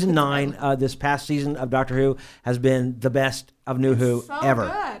about how season 9, this past season of Doctor Who, has been the best of New Who So ever.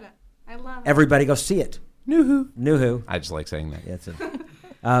 good. I love it. Everybody go see it. New Who. New Who. I just like saying that. Yeah, that's it.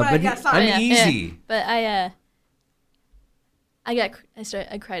 But yeah, sorry. I'm easy. But I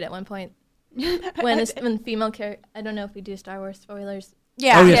cried at one point when female character. I don't know if we do Star Wars spoilers.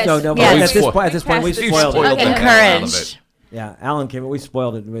 Yeah. Oh yes, no. Yes. But at this point, we You've spoiled spoiled it. the hell out of Encouraged. it. Yeah, Alan came, but we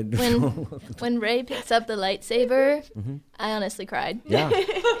spoiled it. When Rey picks up the lightsaber, I honestly cried. Yeah.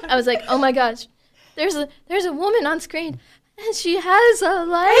 I was like, oh my gosh, there's a woman on screen and she has a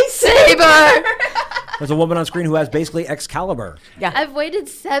lightsaber. There's a woman on screen who has basically Excalibur. I've waited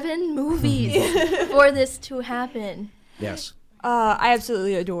 7 movies for this to happen. Yes. I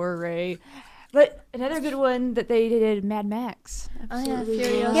absolutely adore Rey. But another good one that they did, Mad Max. Oh yeah, Absolutely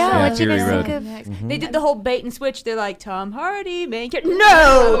Furiosa. love Yeah, Yeah, what you Fury guys Road. think of? Mad Max. They did the whole bait and switch. They're like, Tom Hardy, main character.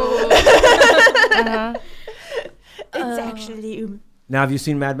 No! It's actually... Now, have you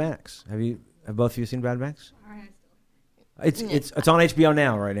seen Mad Max? Have both of you seen Mad Max? It's on HBO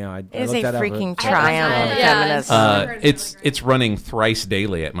now right now. I It is looked a that up. freaking I triumph haven't of seen it. feminism. It's running thrice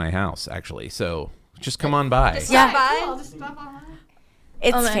daily at my house actually. So just come on by. Yeah. I'll just stop online.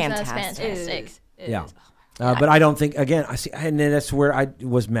 It's Oh my gosh, fantastic. that's fantastic. Yeah. But I don't think, again, I see, and then that's where I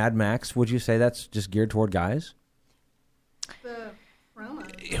was Mad Max. Would you say that's just geared toward guys? The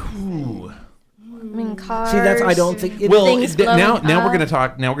promos. Ooh. I mean, cars. See, that's, I don't think, Well, Things now blowing we're up. going to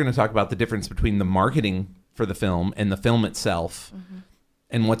talk. Now we're going to talk about the difference between the marketing for the film and the film itself,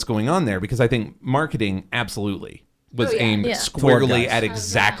 and what's going on there. Because I think marketing absolutely was aimed Yeah. squarely Toward guys. at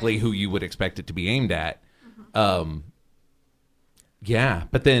exactly who you would expect it to be aimed at. Yeah,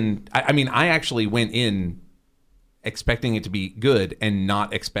 but then I mean, I actually went in expecting it to be good and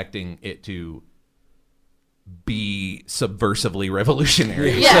not expecting it to be subversively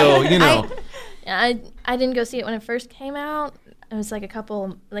revolutionary. Yeah. So you know. I didn't go see it when it first came out. It was like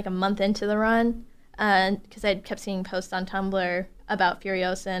a month into the run, because I kept seeing posts on Tumblr about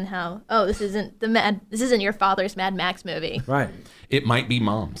Furiosa and how, oh, this isn't your father's Mad Max movie. right. It might be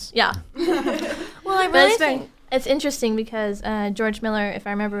Mom's. Yeah. Well, I But really it's think it's interesting because George Miller, if I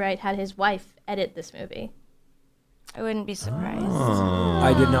remember right, had his wife edit this movie. I wouldn't be surprised.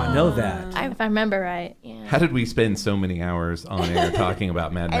 I did not know that. If I remember right. Yeah. How did we spend so many hours on air talking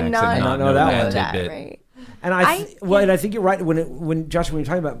about Mad Max and not not know know that that one. tidbit? right. And and I think you're right when Josh, when you're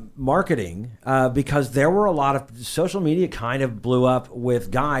talking about marketing, because there were a lot of social media kind of blew up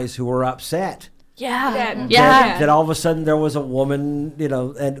with guys who were upset. Yeah. That all of a sudden there was a woman,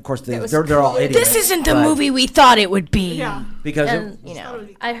 and of course they're all idiots. This isn't the but- movie we thought it would be. Yeah. because it- And, You know.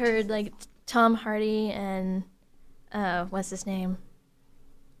 I heard like Tom Hardy and what's his name?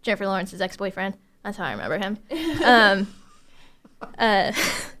 Jennifer Lawrence's ex-boyfriend. That's how I remember him.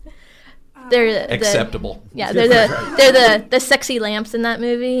 They're Acceptable. they're the sexy lamps in that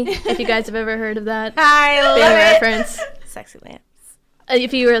movie. If you guys have ever heard of that I being a love it. reference. Sexy lamps.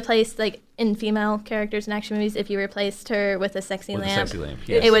 If you replaced like in female characters in action movies, if you replaced her with a sexy With a lamp, sexy lamp,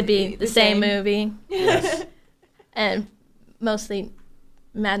 yes. it would be the same same. movie. yes. And mostly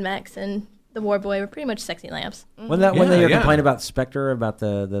Mad Max and The War Boy were pretty much sexy lamps. When they Yeah. complained about Spectre, about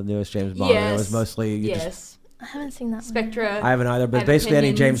the newest James Bond, it was mostly Yes. I haven't seen that one. Spectra. I haven't either, I but have basically any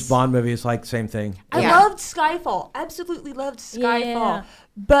opinions. James Bond movie is like same thing. I Yeah. loved Skyfall. Absolutely loved Skyfall. Yeah.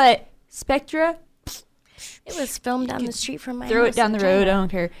 But Spectra, It was filmed down the street from my throw house it down the in road. I China. don't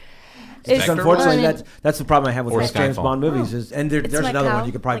care. It's Spectre unfortunately was- that's the problem I have with Or most James Skyfall. Bond movies is, and there's It's another like one how,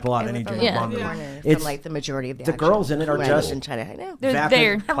 you could probably like, pull out I any live James around Bond the movie. corner It's from like the majority of the the action girls in it are when I just lived in China. I know. They're vapid,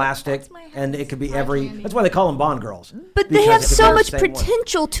 there. plastic, That's my house. and it could be every. That's why they call them Bond girls. But they Because have it could so be much the same one.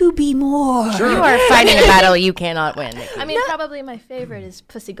 potential to be more. You are fighting a battle you cannot win. I mean, probably my favorite is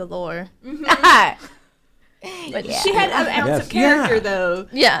Pussy Galore. Nikki. But She had an ounce Yes. of character, Yeah. though.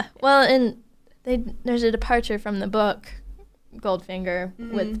 yeah, well, and there's a departure from the book Goldfinger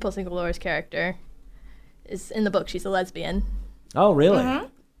with Pussy Galore's character. Is in the book she's a lesbian. Oh, really?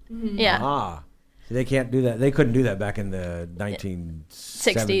 Yeah. Ah, see, they can't do that. They couldn't do that back in the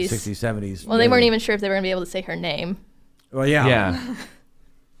 1960s, 60s, 70s. Well, they weren't even sure if they were going to be able to say her name. Well, yeah. Yeah.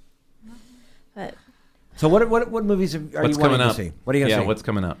 But So what movies are What's you wanting coming to up? see? What are you gonna Yeah, see? what's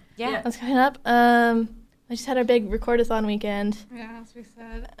coming up? Yeah. what's coming up? I just had our big recordathon weekend. Yeah, as we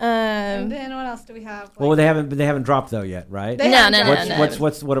said. And Um, then what else do we have? Well, they haven't dropped though yet, right? They No, haven't no, dropped no, yet.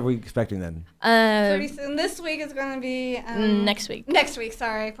 no. What are we expecting then? Pretty soon. This week is going to be next week. Next week,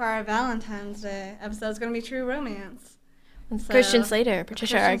 sorry, for our Valentine's Day episode. It's going to be True Romance. It's Christian Slater,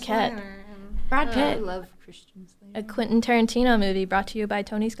 Patricia Christian Arquette, Slater and, Brad Pitt. love Christian Slater. a Quentin Tarantino movie brought to you by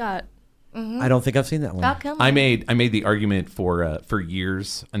Tony Scott. I don't think I've seen that one. Val Kilmer. I made the argument for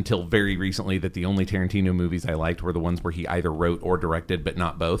years until very recently that the only Tarantino movies I liked were the ones where he either wrote or directed, but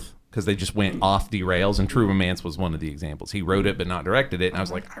not both, because they just went off the rails. And True Romance was one of the examples. He wrote it but not directed it, and I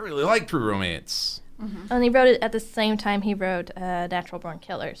was like, I really like True Romance. And he wrote it at the same time he wrote Natural Born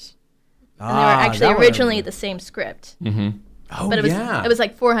Killers. And they were Ah, actually that one I originally remember. the same script, Oh, but it was yeah. it was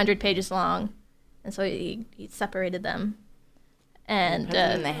like 400 pages long, and so he separated them. And Put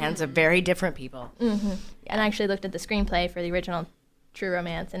it in the hands of very different people. and I actually looked at the screenplay for the original True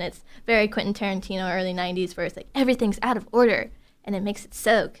Romance, and it's very Quentin Tarantino, early 90s, where it's like everything's out of order, and it makes it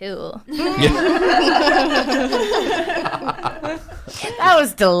so cool. That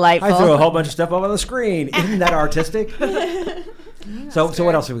was delightful. I threw a whole bunch of stuff up on the screen. Isn't that artistic? So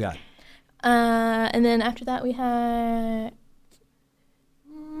what else have we got? And then after that, we had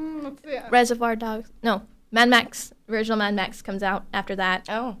let's see. Reservoir Dogs. No, Mad Max. Original Mad Max comes out after that.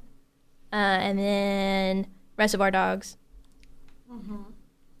 Oh. And then Reservoir Dogs.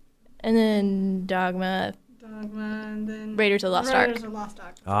 And then Dogma, Dogma, and then Raiders of the Lost Ark. Raiders of the Lost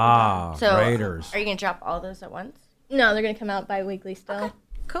Ark. Ah, So Raiders. are you going to drop all those at once? No, they're gonna come out bi-weekly still.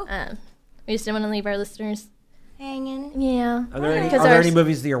 Cool. We just didn't want to leave our listeners Hanging. Yeah. Are there, any, Because are there ours- any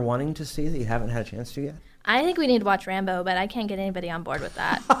movies that you're wanting to see that you haven't had a chance to yet? I think we need to watch Rambo, but I can't get anybody on board with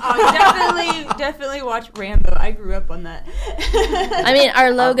that. Definitely watch Rambo. I grew up on that. I mean,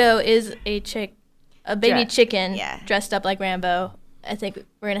 our logo is a baby chicken yeah. dressed up like Rambo. I think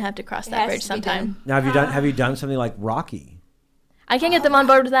we're gonna have to cross that has bridge to be sometime. done. Now, have you done something like Rocky? I can't get them on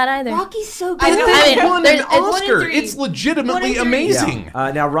board with that either. Rocky's so good. I mean, It won there's- an it's 1 in Oscar. 3. It's legitimately 1 in 3. amazing.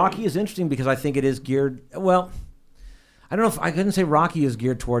 Now, Rocky is interesting because I think it is geared. Well, I don't know if I couldn't say Rocky is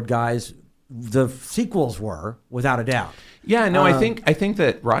geared toward guys. The sequels were, without a doubt. Yeah, no, I think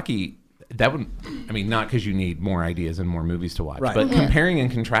that Rocky. That would, I mean, not because you need more ideas and more movies to watch, Right. but comparing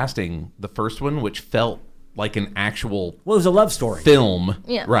and contrasting the first one, which felt like an actual Well, it was a love story. film,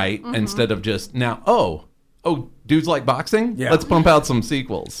 Yeah. right? Instead of just now, dudes like boxing. Yeah. Let's pump out some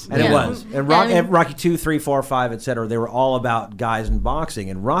sequels. And it Yeah. was. And Rocky 2, 3, 4, 5, etc. They were all about guys and boxing.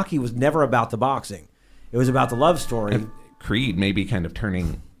 And Rocky was never about the boxing. It was about the love story. And Creed maybe kind of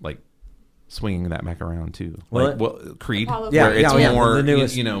swinging that back around too. Well, Creed, Yeah, where it's yeah, more, the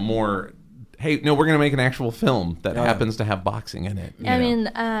newest. more. Hey, no, we're going to make an actual film that Yeah. happens to have boxing in it. I mean,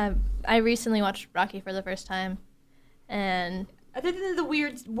 I recently watched Rocky for the first time, and Other than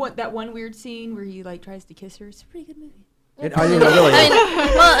that one weird scene where he like tries to kiss her, it's a pretty good movie. I mean, really. I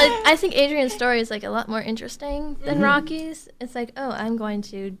mean, I think Adrian's story is like a lot more interesting than Rocky's. It's like, oh, I'm going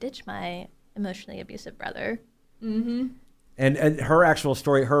to ditch my emotionally abusive brother. Mm-hmm. And her actual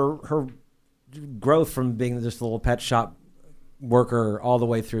story, her growth from being just a little pet shop worker all the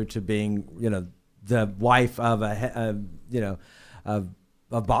way through to being, the wife of a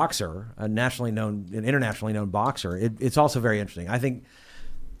boxer, an internationally known boxer. It's also very interesting. I think,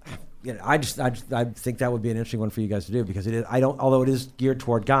 I think that would be an interesting one for you guys to do because it is. Although it is geared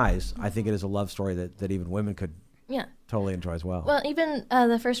toward guys, I think it is a love story that even women could totally enjoy as well. Well, even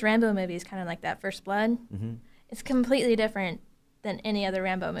the first Rambo movie is kind of like that. First Blood. Mm-hmm. It's completely different than any other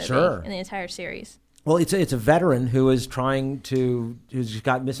Rambo movie Sure. in the entire series. Well, it's a veteran who is who's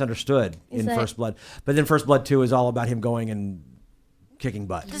got misunderstood He's in like- First Blood, but then First Blood 2 is all about him going and kicking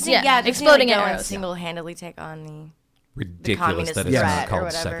butt. Does Yeah, does exploding he, like, go and arrows. single-handedly take on the ridiculous communist that it's threat not or called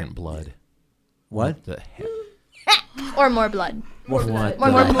whatever. Second Blood. What? The heck? Or more blood. More blood. More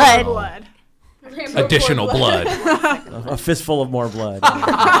blood. Blood. Additional blood. A fistful of more blood.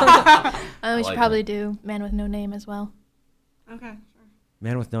 We should like probably do Man with No Name as well. Okay, sure.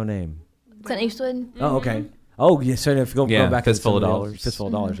 Man with no name. Clint Eastwood. Oh, okay. Oh, yeah. So if you Yeah, go back to Fistful of somebody Dollars. else, Fistful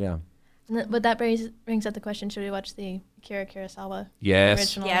of Dollars. Yeah. But that brings up the question: should we watch the Akira Kurosawa Yes.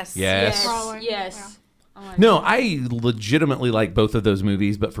 original? Yes. Yes. Probably. Yes. No, I legitimately like both of those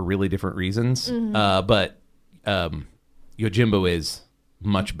movies, but for really different reasons. But Yojimbo is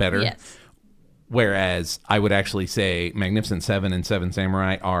much better. Yes. Whereas I would actually say Magnificent Seven and Seven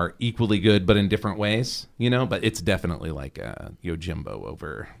Samurai are equally good, but in different ways, But it's definitely like Yojimbo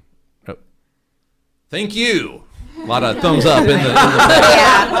over. Oh. Thank you. A lot of thumbs up in the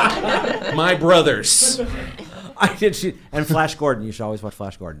my brothers. I did. And Flash Gordon. You should always watch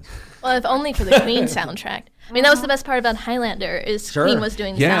Flash Gordon. Well, if only for the Queen soundtrack. I mean, that was the best part about Highlander is Sure. Queen was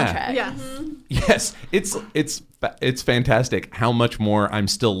doing the Yeah. soundtrack. Yes. Yes, it's fantastic how much more I'm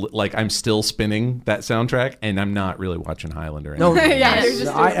still spinning that soundtrack, and I'm not really watching Highlander No, anymore. Yeah, you're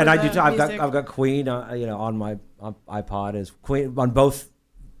just I do. doing Too. I've music. got Queen. On my iPod is Queen on both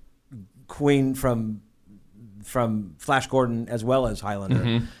Queen from Flash Gordon as well as Highlander,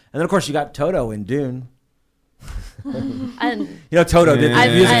 and then of course you got Toto in Dune. And Toto did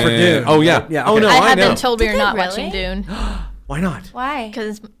the music for Dune. Oh yeah. Yeah. Oh okay. no, I I have know. been told we Did are they not really? watching Dune Why not? Why?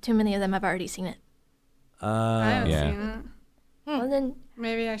 because too many of them have already seen it. I haven't Yeah. seen it. Well, then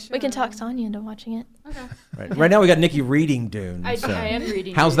Maybe I should. we can talk Sonya into watching it. Right now we got Nikki reading Dune. I so. am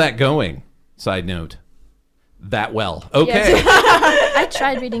reading. How's that going? Side note. That well. Okay. I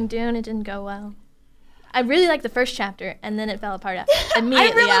tried reading Dune; it didn't go well. I really liked the first chapter, and then it fell apart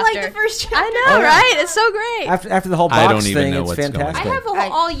immediately I really after. like the first chapter. I know, Oh, yeah. right? It's so great. After the whole box I don't even thing, know it's what's going on. fantastic. I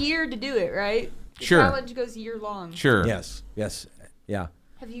have all year to do it, right? The Sure. challenge goes year long. Sure. Yes. Yeah.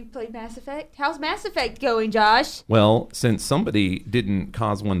 Have you played Mass Effect? How's Mass Effect going, Josh? Well, since somebody didn't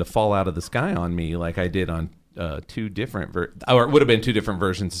cause one to fall out of the sky on me like I did on two different or it would have been two different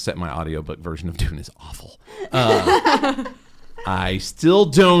versions, except my audiobook version of Dune is awful. I still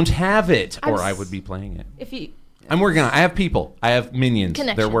don't have it, or I would be playing it. If you I'm working on it. I have people. I have minions. They're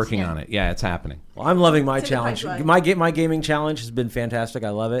Connections, working yeah. on it. Yeah, it's happening. Well, I'm loving my It's in the challenge. pipeline. My gaming challenge has been fantastic. I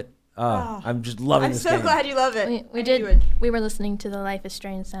love it. I'm just loving I'm this so game. glad you love it. We I knew you would. We were listening to the Life is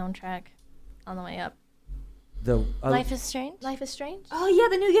Strange soundtrack on the way up. Life is Strange. Life is Strange. Oh yeah,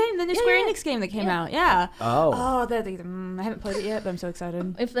 the new game, the new Square yeah. Enix game that came out. Yeah. Oh. I haven't played it yet, but I'm so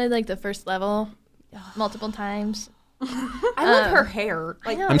excited. We played like the first level multiple times. I love her hair.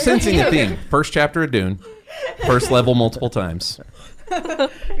 Like, know. I'm sensing a theme. First chapter of Dune. First level multiple times.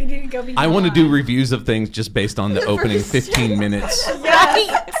 We need to go I want to do reviews of things just based on the opening 15 minutes.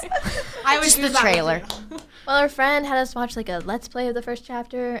 I would Just do the that with trailer. you. Well, our friend had us watch like a let's play of the first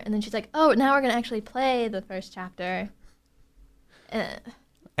chapter, and then she's like, "Oh, now we're gonna actually play the first chapter."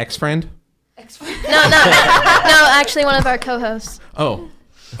 Ex-friend? No, actually, one of our co-hosts. Oh,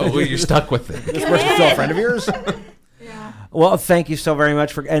 well, you're stuck with it. This person's still a friend of yours? Yeah. Well, thank you so very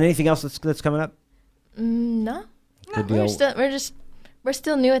much for. And anything else that's coming up? No, Good deal. we're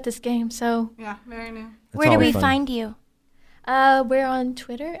still new at this game, so Yeah, very new. Where do always we fun. find you? we're on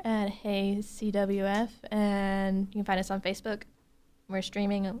Twitter at HeyCWF, and you can find us on Facebook. We're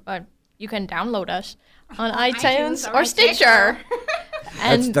streaming, or you can download us on iTunes or Stitcher.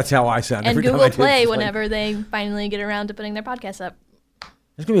 And That's how I sound. and every time I Google do Play this. Like, whenever they finally get around to putting their podcasts up.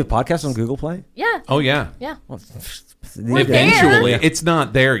 there's gonna be a podcast on Google Play. Yeah, Oh, yeah. yeah. Well, Eventually. It's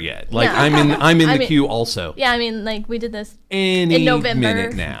not there yet. Like, No. I'm in I the mean- queue also. Yeah, I mean, like, we did this. Any in November.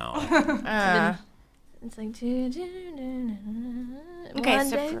 minute now. It's like... Okay, one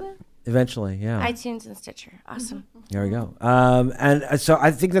so day for- we'll- Eventually, yeah. iTunes and Stitcher. Awesome. There we go. And so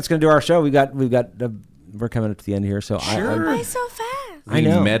I think that's going to do our show. We're coming up to the end here. So Why so fast? I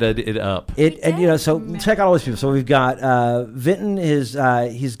know. We metaed it up. So check out all these people. So we've got Vinton.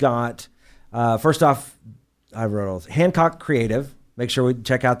 He's got first off, I wrote all this, Hancock Creative. Make sure we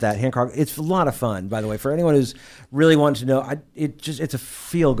check out that Hancock. It's a lot of fun, by the way, for anyone who's really wanting to know. It's a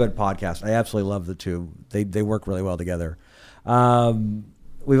feel good podcast. I absolutely love the two. They work really well together.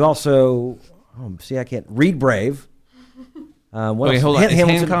 We've also I can't read Brave. What Okay, else? hold on. Is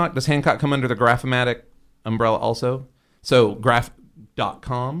Hamilton- Hancock, does Hancock come under the Graphomatic umbrella also? So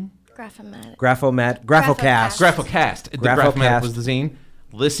graph.com? Graphomatic. Graphocast. Graphocast. The Graphocast. Graphomatic was the zine.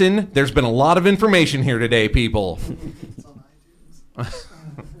 Listen, there's been a lot of information here today, people.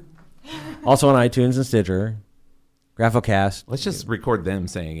 Also on iTunes and Stitcher. Graphocast. Let's just record them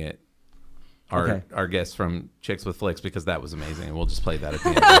saying it. Okay. Our guests from Chicks with Flicks, because that was amazing. And we'll just play that at the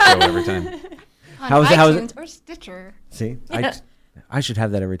end of the show every time. On How is it- how is it- iTunes or Stitcher. See, I should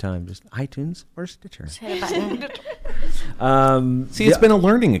have that every time. Just iTunes or Stitcher. Hit a button. See, it's been a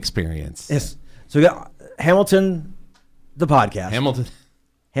learning experience. Yes. So we got Hamilton, the podcast. Hamilton.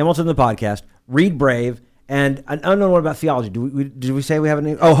 Hamilton, the podcast. Read Brave, and an unknown one about theology. Did we say we have a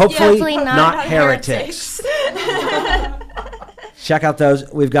name? Oh, hopefully not heretics. Check out those.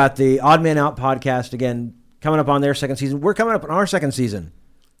 We've got the Odd Man Out podcast again coming up on their second season. We're coming up on our second season.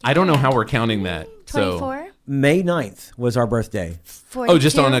 I don't know how we're counting that. 24? May 9th was our birthday. 42? Oh,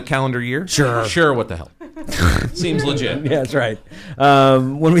 just on a calendar year? Sure. Sure, what the hell. Seems legit. Yeah, that's right.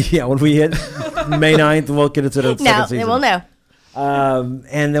 When we hit May 9th, we'll get into the second No, season. they will know.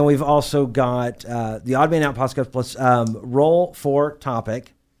 And then we've also got the Odd Man Out podcast plus Roll for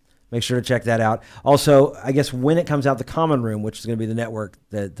Topic. Make sure to check that out. Also, I guess when it comes out, the Common Room, which is going to be the network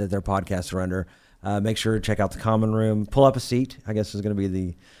that their podcasts are under, make sure to check out the Common Room. Pull up a seat, I guess is going to be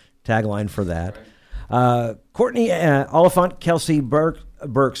the tagline for that. Courtney Oliphant, Kelsey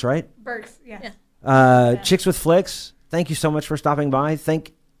Burks, right? Burks, yes. Chicks with Flicks, thank you so much for stopping by.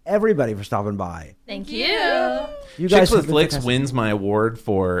 Thank everybody for stopping by. Thank you. You Chicks have with been Flicks fantastic. wins my award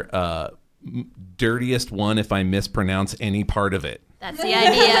for dirtiest one if I mispronounce any part of it. That's the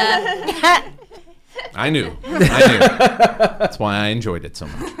idea. I knew. That's why I enjoyed it so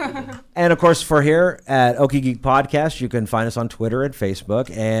much. And of course, for here at Okie Geek Podcast, you can find us on Twitter and Facebook,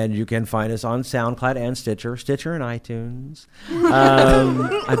 and you can find us on SoundCloud and Stitcher and iTunes.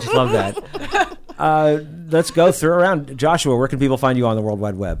 I just love that. Let's go through around. Joshua, where can people find you on the World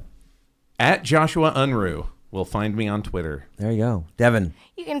Wide Web? At Joshua Unruh will find me on Twitter. There you go. Devin.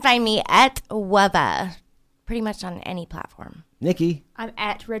 You can find me at Webba, pretty much on any platform. Nikki. I'm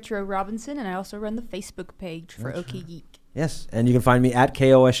at Retro Robinson, and I also run the Facebook page for OK Geek. Yes, and you can find me at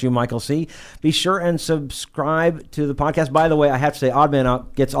KOSU Michael C. Be sure and subscribe to the podcast. By the way, I have to say, Odd Man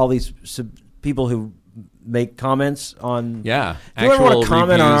Out gets all these people who make comments on. Yeah, If you ever want to actual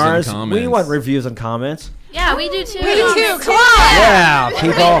comment on reviews and ours, comments. we want reviews and comments. Yeah, we do too. Come on! Yeah,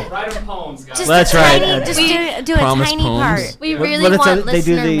 people. Write them poems, guys. Just That's a right. tiny, just do a Promise tiny poems. part. We But- really but it's want they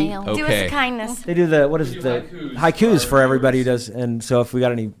do listener the- mail. Do us Okay. a kindness. They do the, what is it, the haikus haikus for for everybody who does. And so if we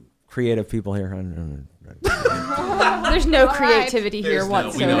got any creative people here. There's no creativity here We don't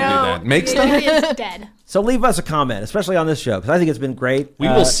whatsoever. do that. Make stuff. It's dead. So leave us a comment, especially on this show, because I think it's been great. We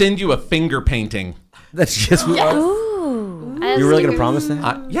will send you a finger painting. That's just. Ooh. You're really going to promise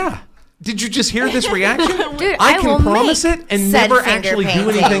that? Yeah. Did you just hear this reaction? Dude, I will can promise make it and said never finger actually do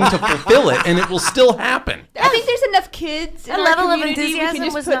painting. anything to fulfill it, and it will still happen. I think there's enough kids in A our level of community, we enthusiasm can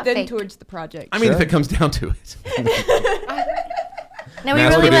just was put not them fake. towards the project. I mean, Sure. if it comes down to it. No, we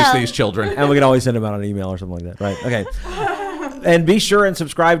Mass really produce will. these children. And we can always send them out an email or something like that. Right. Okay. And be sure and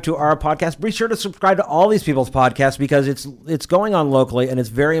subscribe to our podcast. Be sure to subscribe to all these people's podcasts because it's going on locally, and it's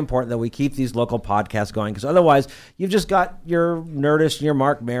very important that we keep these local podcasts going because otherwise you've just got your Nerdist and your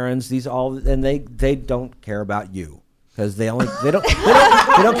Mark Marons, these all, and they don't care about you because they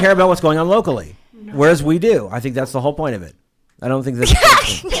don't care about what's going on locally, whereas we do. I think that's the whole point of it. I don't think that's.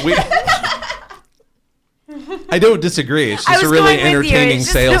 I don't disagree. It's I just a was really going with you. entertaining It's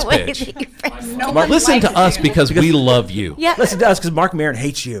just sales the way pitch. that you phrased it. No one Listen to likes us you. because we love you. Yeah, Listen to us because Mark Maron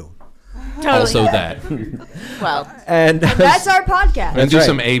hates you. totally. Also that. Well, And That's our podcast. And do right.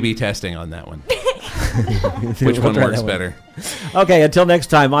 some A/B testing on that one. Which We'll one try works that one. better? Okay, until next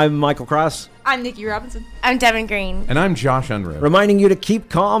time, I'm Michael Cross, I'm Nikki Robinson. I'm Devin Green. And I'm Josh Unruh. reminding you to keep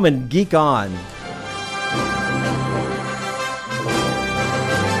calm and geek on.